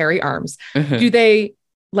little hairy arms. Mm-hmm. Do they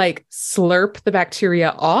like slurp the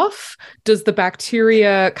bacteria off? Does the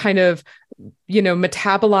bacteria kind of,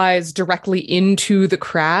 metabolize directly into the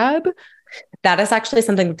crab? That is actually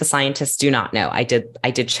something that the scientists do not know. I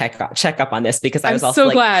did check up on this because I was I'm also so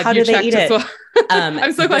like, glad how you do they checked eat as it? well.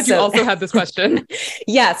 I'm so glad you also had this question.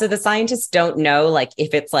 Yeah. So the scientists don't know, like,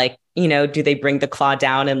 if it's like, do they bring the claw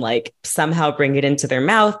down and like somehow bring it into their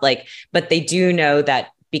mouth? Like, but they do know that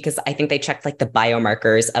because I think they checked like the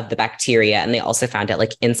biomarkers of the bacteria and they also found it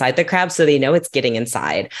like inside the crab. So they know it's getting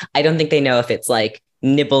inside. I don't think they know if it's like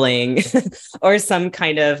nibbling or some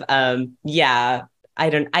kind of, yeah. I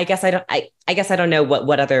guess I don't know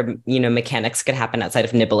what other, mechanics could happen outside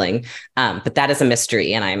of nibbling. But that is a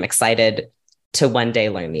mystery and I'm excited to one day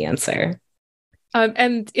learn the answer.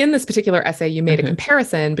 And in this particular essay, you made a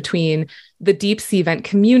comparison between the deep sea vent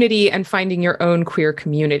community and finding your own queer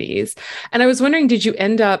communities. And I was wondering, did you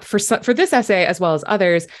end up for this essay, as well as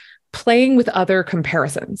others, playing with other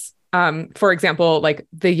comparisons? For example, like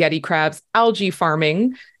the Yeti crab's algae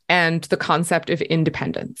farming and the concept of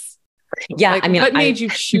independence. Yeah. Like, what made you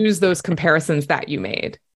choose those comparisons that you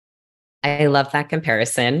made? I love that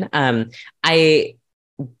comparison.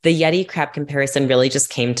 The Yeti crab comparison really just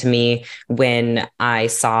came to me when I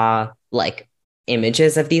saw like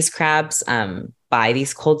images of these crabs by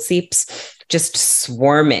these cold seeps just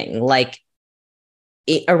swarming like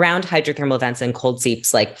around hydrothermal vents and cold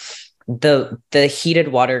seeps. Like the heated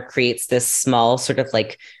water creates this small sort of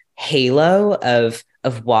like halo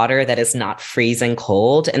of water that is not freezing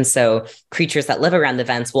cold. And so creatures that live around the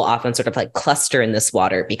vents will often sort of like cluster in this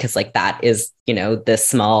water because like that is, the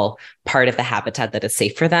small part of the habitat that is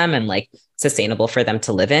safe for them and like sustainable for them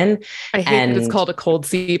to live in. I hate that it's called a cold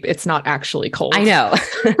seep. It's not actually cold. I know.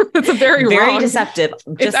 It's a very deceptive.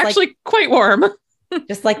 It's actually quite warm.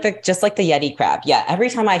 just like the Yeti crab. Yeah. Every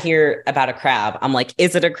time I hear about a crab, I'm like,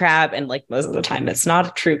 is it a crab? And like most of the time it's not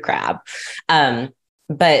a true crab.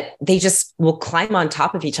 But they just will climb on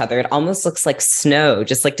top of each other. It almost looks like snow,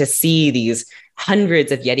 just like to see these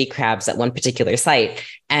hundreds of Yeti crabs at one particular site.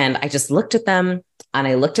 And I just looked at them and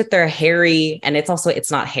I looked at their hairy, and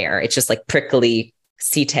it's not hair. It's just like prickly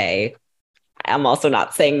setae. I'm also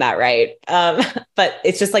not saying that right. But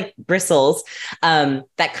it's just like bristles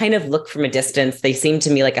that kind of look from a distance. They seem to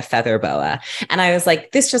me like a feather boa. And I was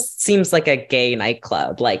like, this just seems like a gay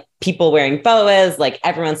nightclub, like people wearing boas, like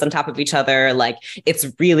everyone's on top of each other. Like it's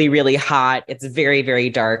really, really hot. It's very, very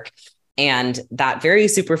dark. And that very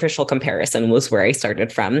superficial comparison was where I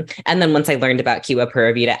started from. And then once I learned about Kiwa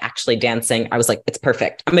Pura Vida actually dancing, I was like, it's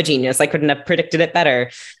perfect. I'm a genius. I couldn't have predicted it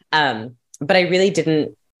better. But I really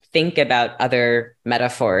didn't think about other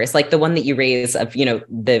metaphors, like the one that you raise of,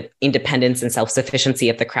 the independence and self-sufficiency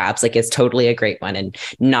of the crabs, like is totally a great one and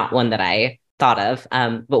not one that I thought of,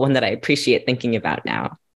 but one that I appreciate thinking about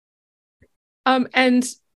now. And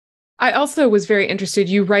I also was very interested.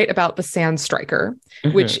 You write about the sand striker,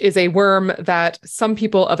 which is a worm that some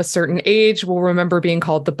people of a certain age will remember being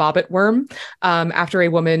called the bobbit worm, after a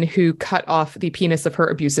woman who cut off the penis of her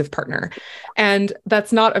abusive partner. And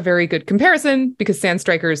that's not a very good comparison because sand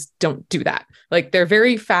strikers don't do that. Like they're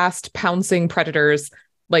very fast pouncing predators,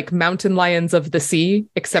 like mountain lions of the sea,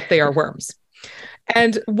 except they are worms.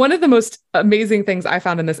 And one of the most amazing things I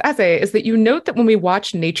found in this essay is that you note that when we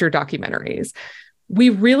watch nature documentaries, we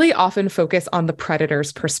really often focus on the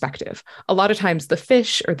predator's perspective. A lot of times the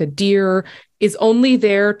fish or the deer is only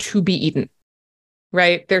there to be eaten,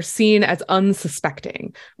 right? They're seen as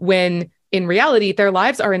unsuspecting, when in reality, their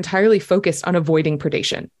lives are entirely focused on avoiding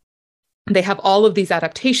predation. They have all of these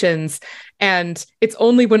adaptations, and it's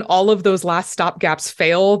only when all of those last stopgaps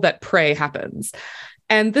fail that prey happens.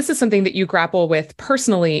 And this is something that you grapple with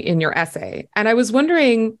personally in your essay. And I was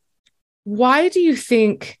wondering, why do you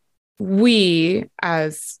think we,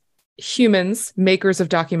 as humans, makers of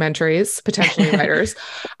documentaries, potentially writers,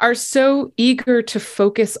 are so eager to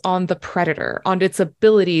focus on the predator, on its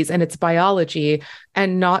abilities and its biology,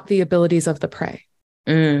 and not the abilities of the prey?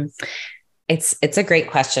 It's a great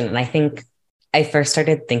question. And I think I first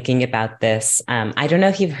started thinking about this. I don't know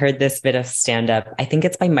if you've heard this bit of stand-up. I think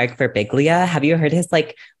it's by Mike Birbiglia. Have you heard his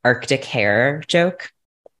like Arctic hare joke?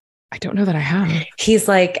 I don't know that I have. He's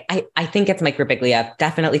like, I think it's Mike Birbiglia.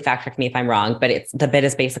 Definitely fact check me if I'm wrong, but the bit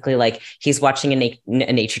is basically like he's watching a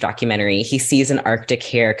nature documentary. He sees an Arctic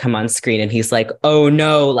hare come on screen and he's like, oh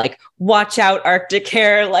no, like watch out, Arctic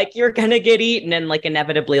hare, like you're gonna get eaten. And like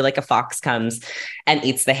inevitably like a fox comes and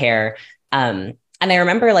eats the hare. And I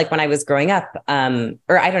remember like when I was growing up,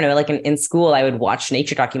 or I don't know, like in school, I would watch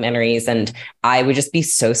nature documentaries and I would just be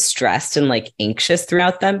so stressed and like anxious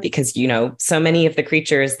throughout them because, so many of the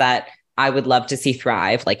creatures that I would love to see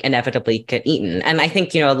thrive, like inevitably get eaten. And I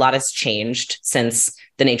think, a lot has changed since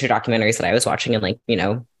the nature documentaries that I was watching in like,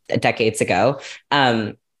 decades ago.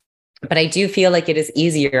 But I do feel like it is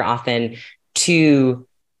easier often to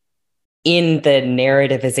in the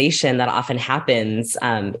narrativization that often happens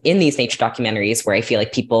in these nature documentaries, where I feel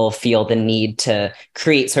like people feel the need to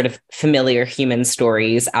create sort of familiar human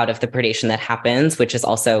stories out of the predation that happens, which is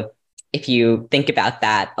also, if you think about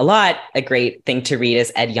that a lot, a great thing to read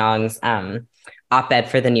is Ed Yong's op-ed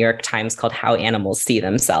for the New York Times called How Animals See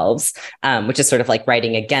Themselves, which is sort of like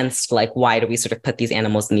writing against, like, why do we sort of put these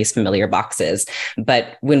animals in these familiar boxes?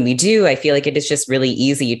 But when we do, I feel like it is just really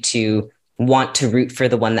easy to want to root for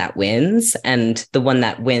the one that wins. And the one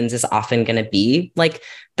that wins is often going to be like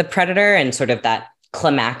the predator, and sort of that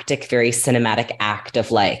climactic, very cinematic act of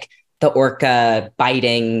like the orca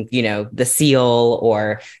biting, the seal,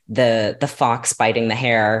 or the fox biting the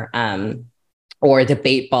hare, or the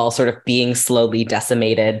bait ball sort of being slowly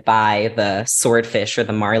decimated by the swordfish or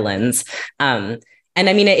the marlins. And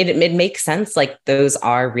I mean, it makes sense. Like, those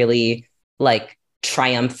are really like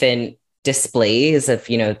triumphant displays of,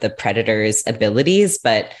 the predator's abilities,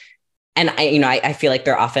 and I feel like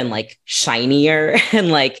they're often like shinier and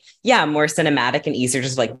like, yeah, more cinematic and easier to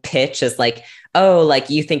just like pitch as like, oh, like,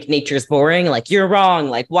 you think nature's boring, like, you're wrong,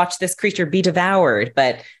 like, watch this creature be devoured.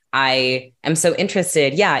 But I am so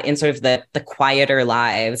interested, in sort of the quieter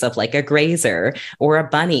lives of like a grazer or a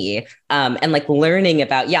bunny, and like learning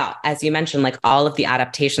about, as you mentioned, like all of the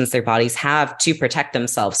adaptations their bodies have to protect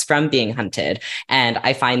themselves from being hunted. And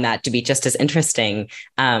I find that to be just as interesting.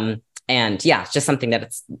 And it's just something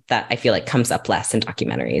that I feel like comes up less in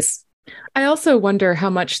documentaries. I also wonder how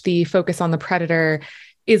much the focus on the predator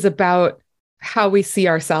is about how we see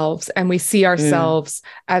ourselves, and we see ourselves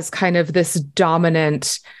as kind of this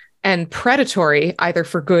dominant and predatory, either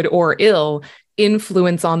for good or ill,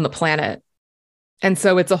 influence on the planet. And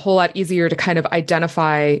so it's a whole lot easier to kind of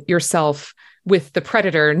identify yourself with the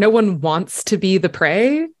predator. No one wants to be the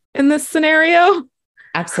prey in this scenario.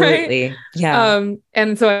 Absolutely. Right? Yeah.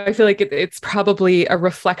 And so I feel like it's probably a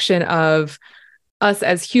reflection of us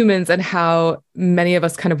as humans and how many of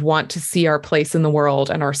us kind of want to see our place in the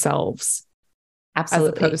world and ourselves. Absolutely.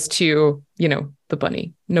 As opposed to, the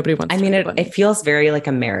bunny. Nobody wants to be the bunny. It feels very like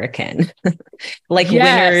American. Like,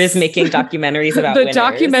 yes. Winners making documentaries about the winners.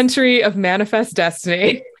 Documentary of Manifest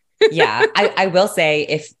Destiny. Yeah. I will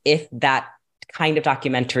say, if that kind of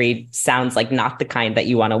documentary sounds like not the kind that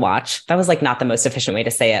you want to watch, that was like not the most efficient way to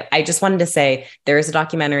say it. I just wanted to say there is a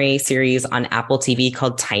documentary series on Apple TV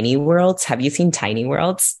called Tiny Worlds. Have you seen Tiny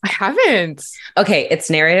Worlds? I haven't. Okay, it's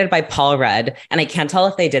narrated by Paul Rudd, and I can't tell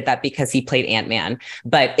if they did that because he played Ant-Man,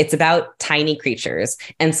 but it's about tiny creatures.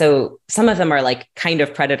 And so some of them are like kind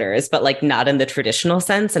of predators, but like not in the traditional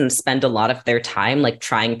sense, and spend a lot of their time like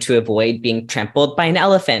trying to avoid being trampled by an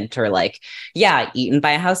elephant or like, eaten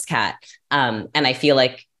by a house cat. And I feel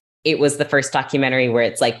like it was the first documentary where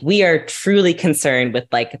it's like, we are truly concerned with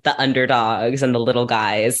like the underdogs and the little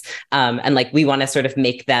guys. And like, we want to sort of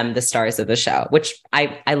make them the stars of the show, which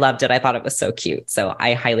I loved it. I thought it was so cute. So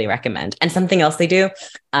I highly recommend. And something else they do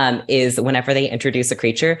is whenever they introduce a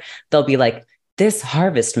creature, they'll be like, this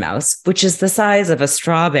harvest mouse, which is the size of a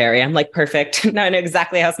strawberry. I'm like, perfect. Now I know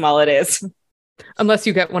exactly how small it is. Unless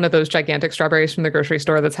you get one of those gigantic strawberries from the grocery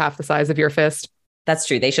store that's half the size of your fist. That's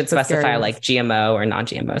true. They should specify like GMO or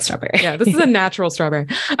non-GMO strawberry. Yeah, this is a natural strawberry.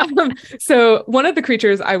 So one of the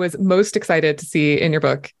creatures I was most excited to see in your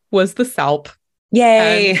book was the salp.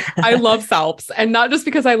 Yay. And I love salps. And not just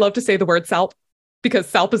because I love to say the word salp, because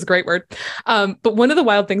salp is a great word. But one of the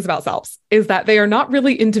wild things about salps is that they are not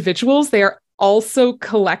really individuals. They are also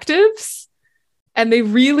collectives. And they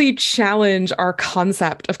really challenge our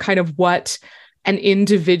concept of kind of what an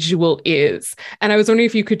individual is. And I was wondering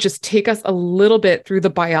if you could just take us a little bit through the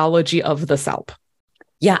biology of the salp.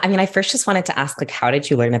 Yeah. I mean, I first just wanted to ask, like, how did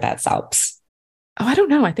you learn about salps? Oh, I don't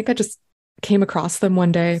know. I think I just came across them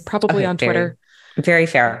one day, probably on Twitter. Very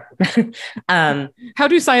fair. How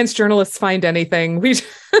do science journalists find anything?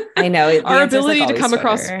 I know. Our ability to come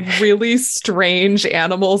across really strange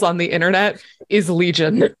animals on the internet is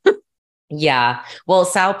legion. Yeah. Well,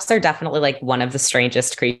 salps are definitely like one of the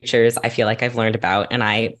strangest creatures I feel like I've learned about. And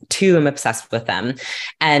I too am obsessed with them.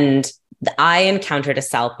 And I encountered a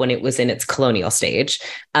salp when it was in its colonial stage.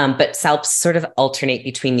 But salps sort of alternate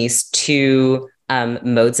between these two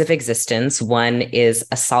modes of existence. One is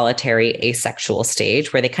a solitary asexual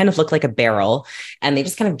stage where they kind of look like a barrel and they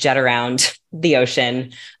just kind of jet around the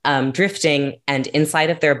ocean, drifting. And inside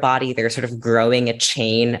of their body, they're sort of growing a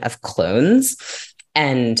chain of clones.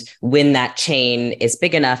 And when that chain is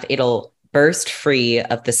big enough, it'll burst free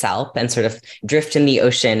of the salp and sort of drift in the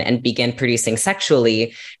ocean and begin producing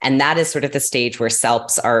sexually. And that is sort of the stage where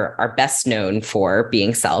salps are best known for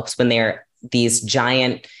being salps, when they're these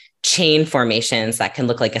giant chain formations that can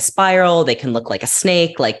look like a spiral. They can look like a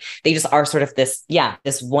snake. Like they just are sort of this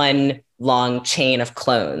one long chain of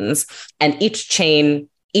clones. And each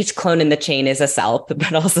clone in the chain is a self,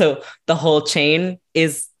 but also the whole chain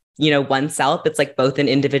is, one self. It's like both an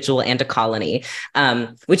individual and a colony,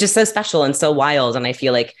 which is so special and so wild. And I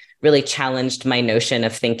feel like really challenged my notion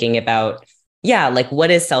of thinking about, like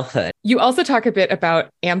what is selfhood? You also talk a bit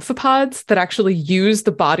about amphipods that actually use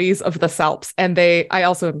the bodies of the salps. And I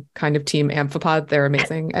also am kind of team amphipod. They're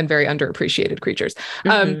amazing and very underappreciated creatures.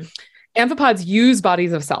 Amphipods use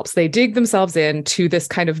bodies of salps. They dig themselves into this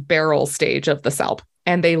kind of barrel stage of the salp,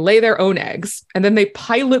 and they lay their own eggs, and then they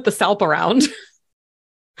pilot the salp around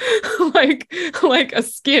like a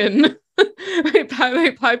skin. they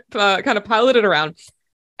kind of pilot it around.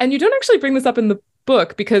 And you don't actually bring this up in the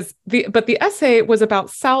book because the essay was about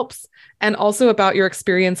salps and also about your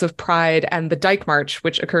experience of Pride and the Dyke March,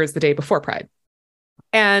 which occurs the day before Pride.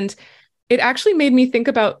 And it actually made me think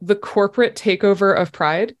about the corporate takeover of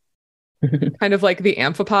Pride, kind of like the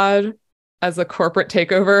amphipod as a corporate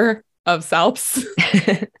takeover of salps.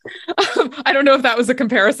 I don't know if that was a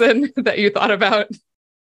comparison that you thought about.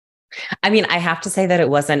 I mean, I have to say that it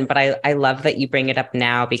wasn't, but I love that you bring it up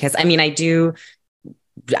now because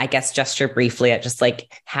I guess gesture briefly at just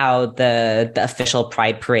like how the official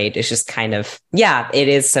Pride parade is just kind of, it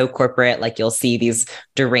is so corporate. Like you'll see these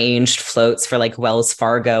deranged floats for like Wells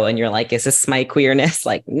Fargo and you're like, is this my queerness?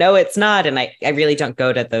 Like, no, it's not. And I really don't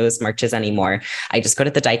go to those marches anymore. I just go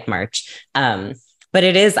to the Dyke March. But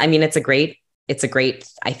it is, it's a great,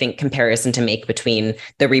 I think, comparison to make between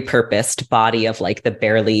the repurposed body of like the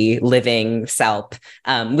barely living salp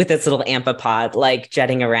with its little amphipod, like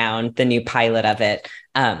jetting around, the new pilot of it.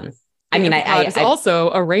 It's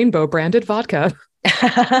also a rainbow branded vodka.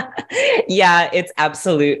 It's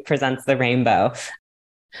Absolute presents the rainbow.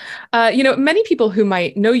 Many people who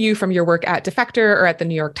might know you from your work at Defector or at the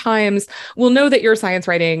New York Times will know that your science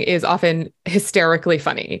writing is often hysterically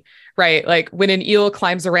funny, right? Like when an eel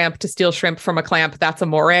climbs a ramp to steal shrimp from a clamp, that's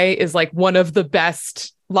amore is like one of the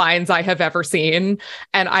best lines I have ever seen.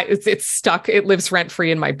 And it's stuck. It lives rent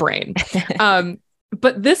free in my brain.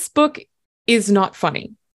 But this book is not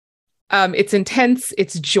funny. It's intense.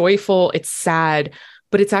 It's joyful. It's sad,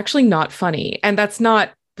 but it's actually not funny. And that's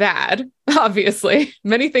not bad, obviously.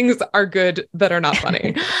 Many things are good that are not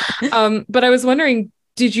funny. But I was wondering,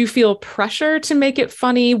 did you feel pressure to make it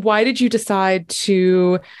funny? Why did you decide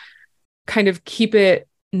to kind of keep it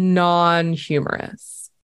non-humorous?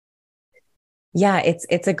 Yeah,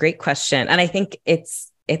 it's a great question. And I think it's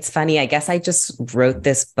funny. I guess I just wrote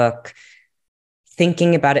this book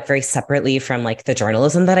thinking about it very separately from like the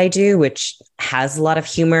journalism that I do, which has a lot of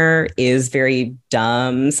humor, is very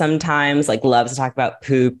dumb sometimes, like loves to talk about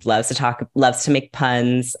poop, loves to make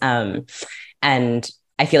puns. And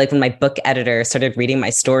I feel like when my book editor started reading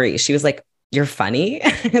my story, she was like, "You're funny."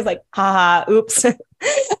 I was like, haha, oops.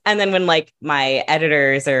 And then when like my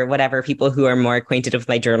editors or whatever, people who are more acquainted with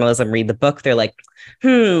my journalism read the book, they're like,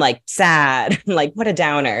 like sad, like what a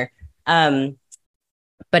downer.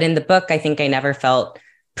 But in the book, I think I never felt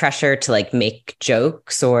pressure to like make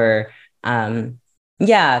jokes or,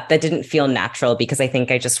 that didn't feel natural because I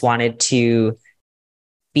think I just wanted to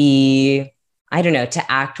be, to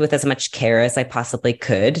act with as much care as I possibly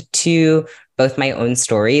could to both my own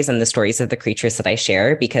stories and the stories of the creatures that I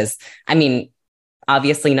share. Because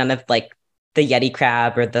obviously none of like the Yeti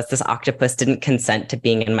crab or this octopus didn't consent to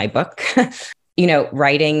being in my book.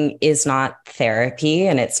 Writing is not therapy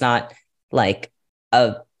and it's not like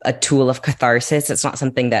a tool of catharsis. It's not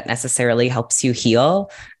something that necessarily helps you heal.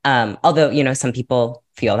 Although, some people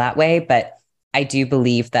feel that way, but I do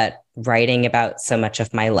believe that writing about so much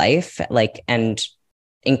of my life, and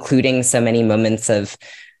including so many moments of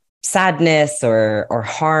sadness or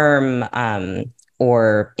harm,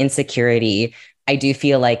 or insecurity, I do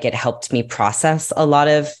feel like it helped me process a lot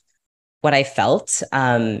of what I felt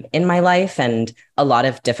in my life and a lot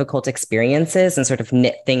of difficult experiences and sort of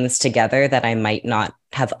knit things together that I might not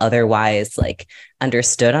have otherwise like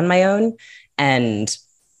understood on my own. And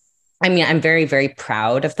I'm very, very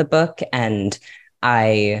proud of the book. And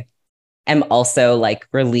I am also like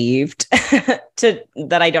relieved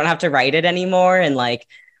that I don't have to write it anymore. And like,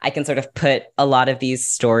 I can sort of put a lot of these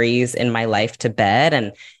stories in my life to bed.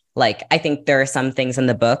 And like, I think there are some things in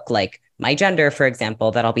the book, like my gender, for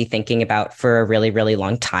example, that I'll be thinking about for a really, really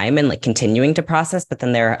long time and like continuing to process. But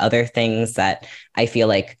then there are other things that I feel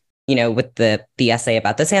like, with the essay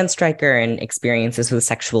about the sand striker and experiences with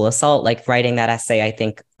sexual assault, like writing that essay, I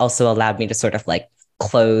think also allowed me to sort of like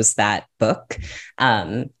close that book.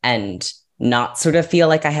 And not sort of feel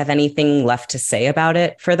like I have anything left to say about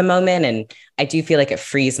it for the moment. And I do feel like it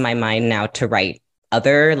frees my mind now to write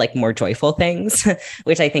other like more joyful things,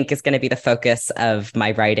 which I think is going to be the focus of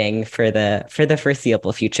my writing for the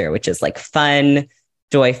foreseeable future, which is like fun,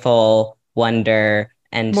 joyful, wonder,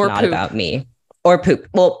 and more not poop. about me. Or poop.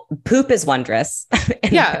 Well, poop is wondrous.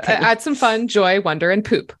 Yeah, add some fun, joy, wonder, and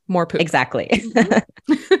poop. More poop. Exactly.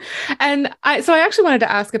 And I actually wanted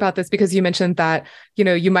to ask about this because you mentioned that,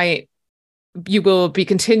 you will be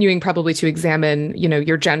continuing probably to examine,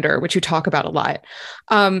 your gender, which you talk about a lot.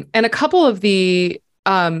 And a couple of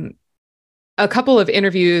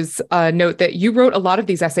interviews note that you wrote a lot of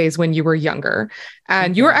these essays when you were younger,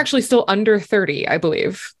 and you were actually still under 30, I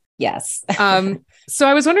believe. Yes. So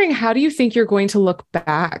I was wondering, how do you think you're going to look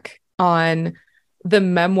back on the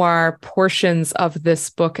memoir portions of this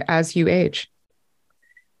book as you age?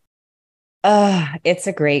 It's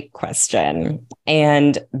a great question.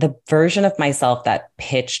 And the version of myself that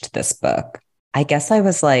pitched this book, I guess I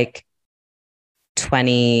was like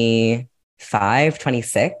 25,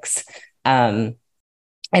 26, and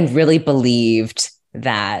really believed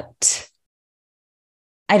that,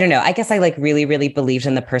 I don't know, I guess I like really, really believed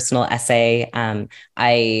in the personal essay.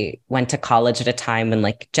 I went to college at a time when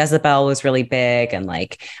like Jezebel was really big, and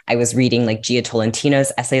like I was reading like Gia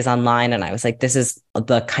Tolentino's essays online, and I was like, this is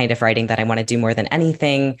the kind of writing that I want to do more than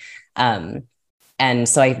anything. And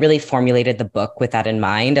so I really formulated the book with that in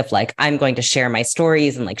mind of like, I'm going to share my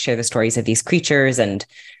stories and like share the stories of these creatures. And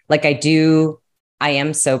like I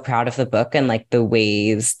am so proud of the book and like the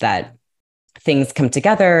ways that things come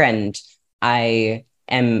together. And I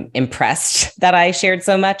am impressed that I shared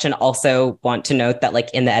so much, and also want to note that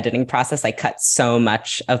like in the editing process, I cut so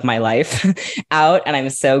much of my life out. And I'm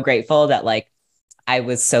so grateful that like I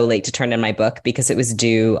was so late to turn in my book because it was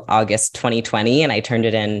due August 2020 and I turned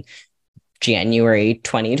it in January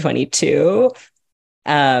 2022,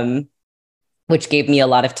 which gave me a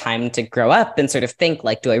lot of time to grow up and sort of think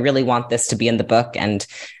like, do I really want this to be in the book? And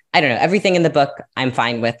I don't know, everything in the book, I'm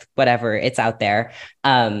fine with, whatever, it's out there.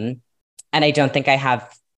 And I don't think I have,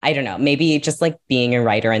 I don't know, maybe just like being a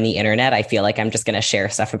writer on the internet, I feel like I'm just going to share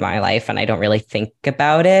stuff about my life and I don't really think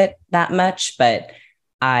about it that much. But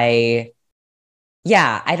I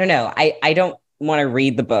don't know. I don't want to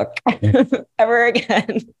read the book ever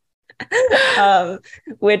again.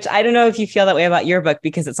 Which I don't know if you feel that way about your book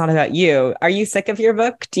because it's not about you. Are you sick of your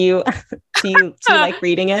book? Do you like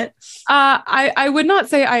reading it? I would not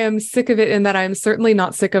say I am sick of it in that I'm certainly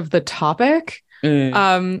not sick of the topic.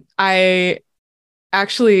 I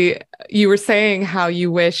actually, you were saying how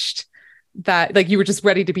you wished that like you were just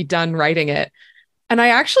ready to be done writing it. And I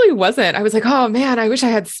actually wasn't. I was like, oh man, I wish I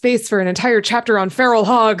had space for an entire chapter on feral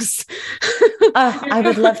hogs. I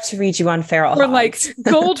would love to read you on feral hogs. Or like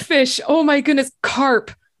goldfish. Oh my goodness. Carp.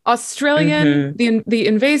 Australian, the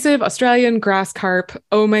invasive Australian grass carp.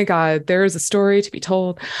 Oh my God, there is a story to be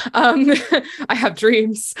told. I have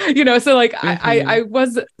dreams, so like I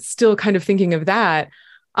was still kind of thinking of that.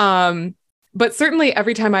 But certainly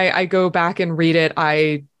every time I go back and read it,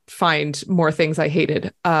 I find more things I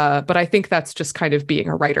hated. But I think that's just kind of being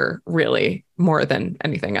a writer, really, more than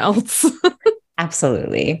anything else.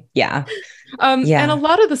 Absolutely. Yeah. And a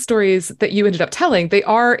lot of the stories that you ended up telling, they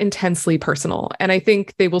are intensely personal. And I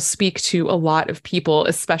think they will speak to a lot of people,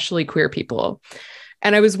 especially queer people.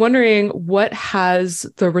 And I was wondering, what has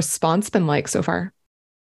the response been like so far?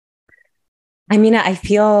 I mean, I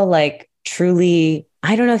feel like truly,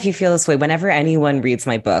 I don't know if you feel this way. Whenever anyone reads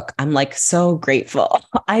my book, I'm like so grateful.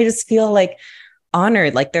 I just feel like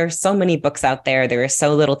honored. Like there are so many books out there. There is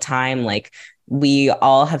so little time. Like we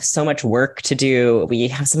all have so much work to do. We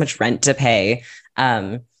have so much rent to pay.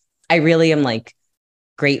 I really am like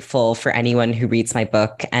grateful for anyone who reads my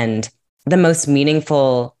book. And the most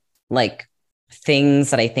meaningful like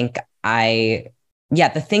things that I think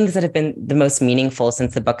the things that have been the most meaningful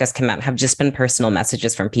since the book has come out have just been personal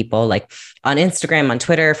messages from people like on Instagram, on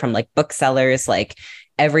Twitter, from like booksellers, like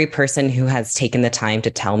every person who has taken the time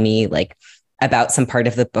to tell me like about some part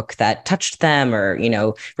of the book that touched them or,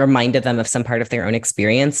 reminded them of some part of their own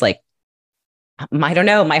experience. Like, I don't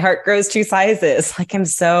know, my heart grows 2 sizes. Like I'm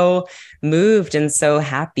so moved and so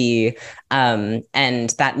happy. And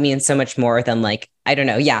that means so much more than like, I don't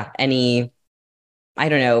know. Yeah.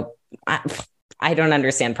 I don't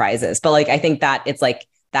understand prizes, but like, I think that it's like,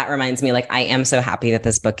 that reminds me, like, I am so happy that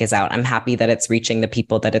this book is out. I'm happy that it's reaching the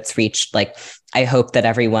people that it's reached. Like, I hope that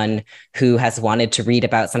everyone who has wanted to read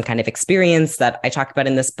about some kind of experience that I talk about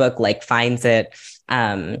in this book, like finds it,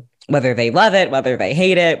 whether they love it, whether they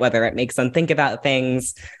hate it, whether it makes them think about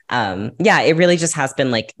things. It really just has been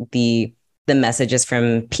like the the messages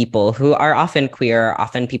from people who are often queer,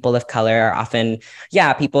 often people of color, often,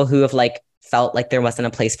 people who have like felt like there wasn't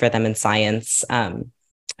a place for them in science,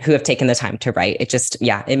 who have taken the time to write. It just,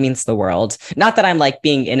 it means the world. Not that I'm like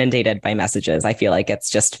being inundated by messages. I feel like it's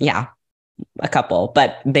just, a couple,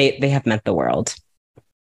 but they have meant the world.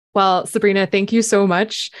 Well, Sabrina, thank you so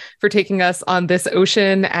much for taking us on this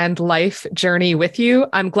ocean and life journey with you.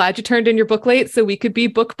 I'm glad you turned in your book late so we could be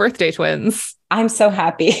book birthday twins. I'm so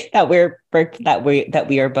happy that we are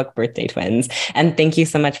book birthday twins. And thank you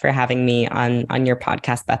so much for having me on your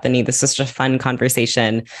podcast, Bethany. This was such a fun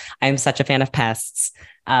conversation. I'm such a fan of pests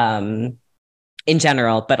in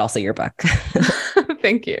general, but also your book.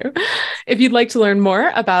 Thank you. If you'd like to learn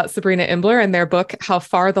more about Sabrina Imbler and their book, How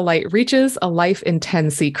Far the Light Reaches, A Life in 10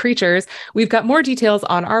 Sea Creatures, we've got more details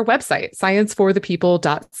on our website,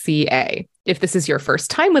 scienceforthepeople.ca. If this is your first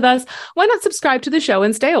time with us, why not subscribe to the show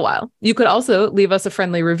and stay a while? You could also leave us a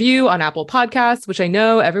friendly review on Apple Podcasts, which I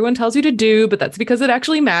know everyone tells you to do, but that's because it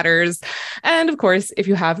actually matters. And of course, if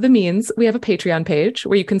you have the means, we have a Patreon page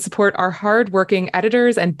where you can support our hardworking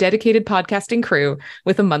editors and dedicated podcasting crew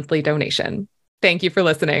with a monthly donation. Thank you for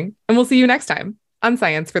listening, and we'll see you next time on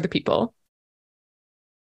Science for the People.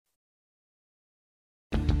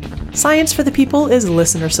 Science for the People is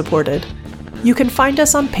listener supported. You can find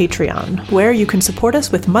us on Patreon, where you can support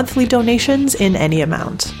us with monthly donations in any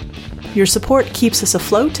amount. Your support keeps us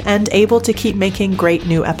afloat and able to keep making great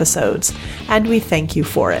new episodes, and we thank you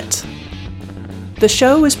for it. The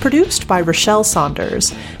show is produced by Rochelle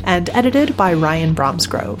Saunders and edited by Ryan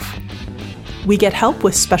Bromsgrove. We get help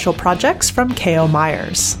with special projects from K.O.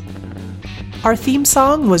 Myers. Our theme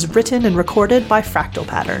song was written and recorded by Fractal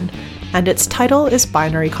Pattern, and its title is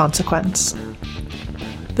Binary Consequence.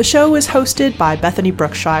 The show is hosted by Bethany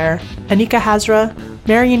Brookshire, Anika Hazra,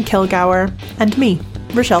 Marian Kilgour, and me,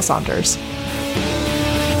 Rochelle Saunders.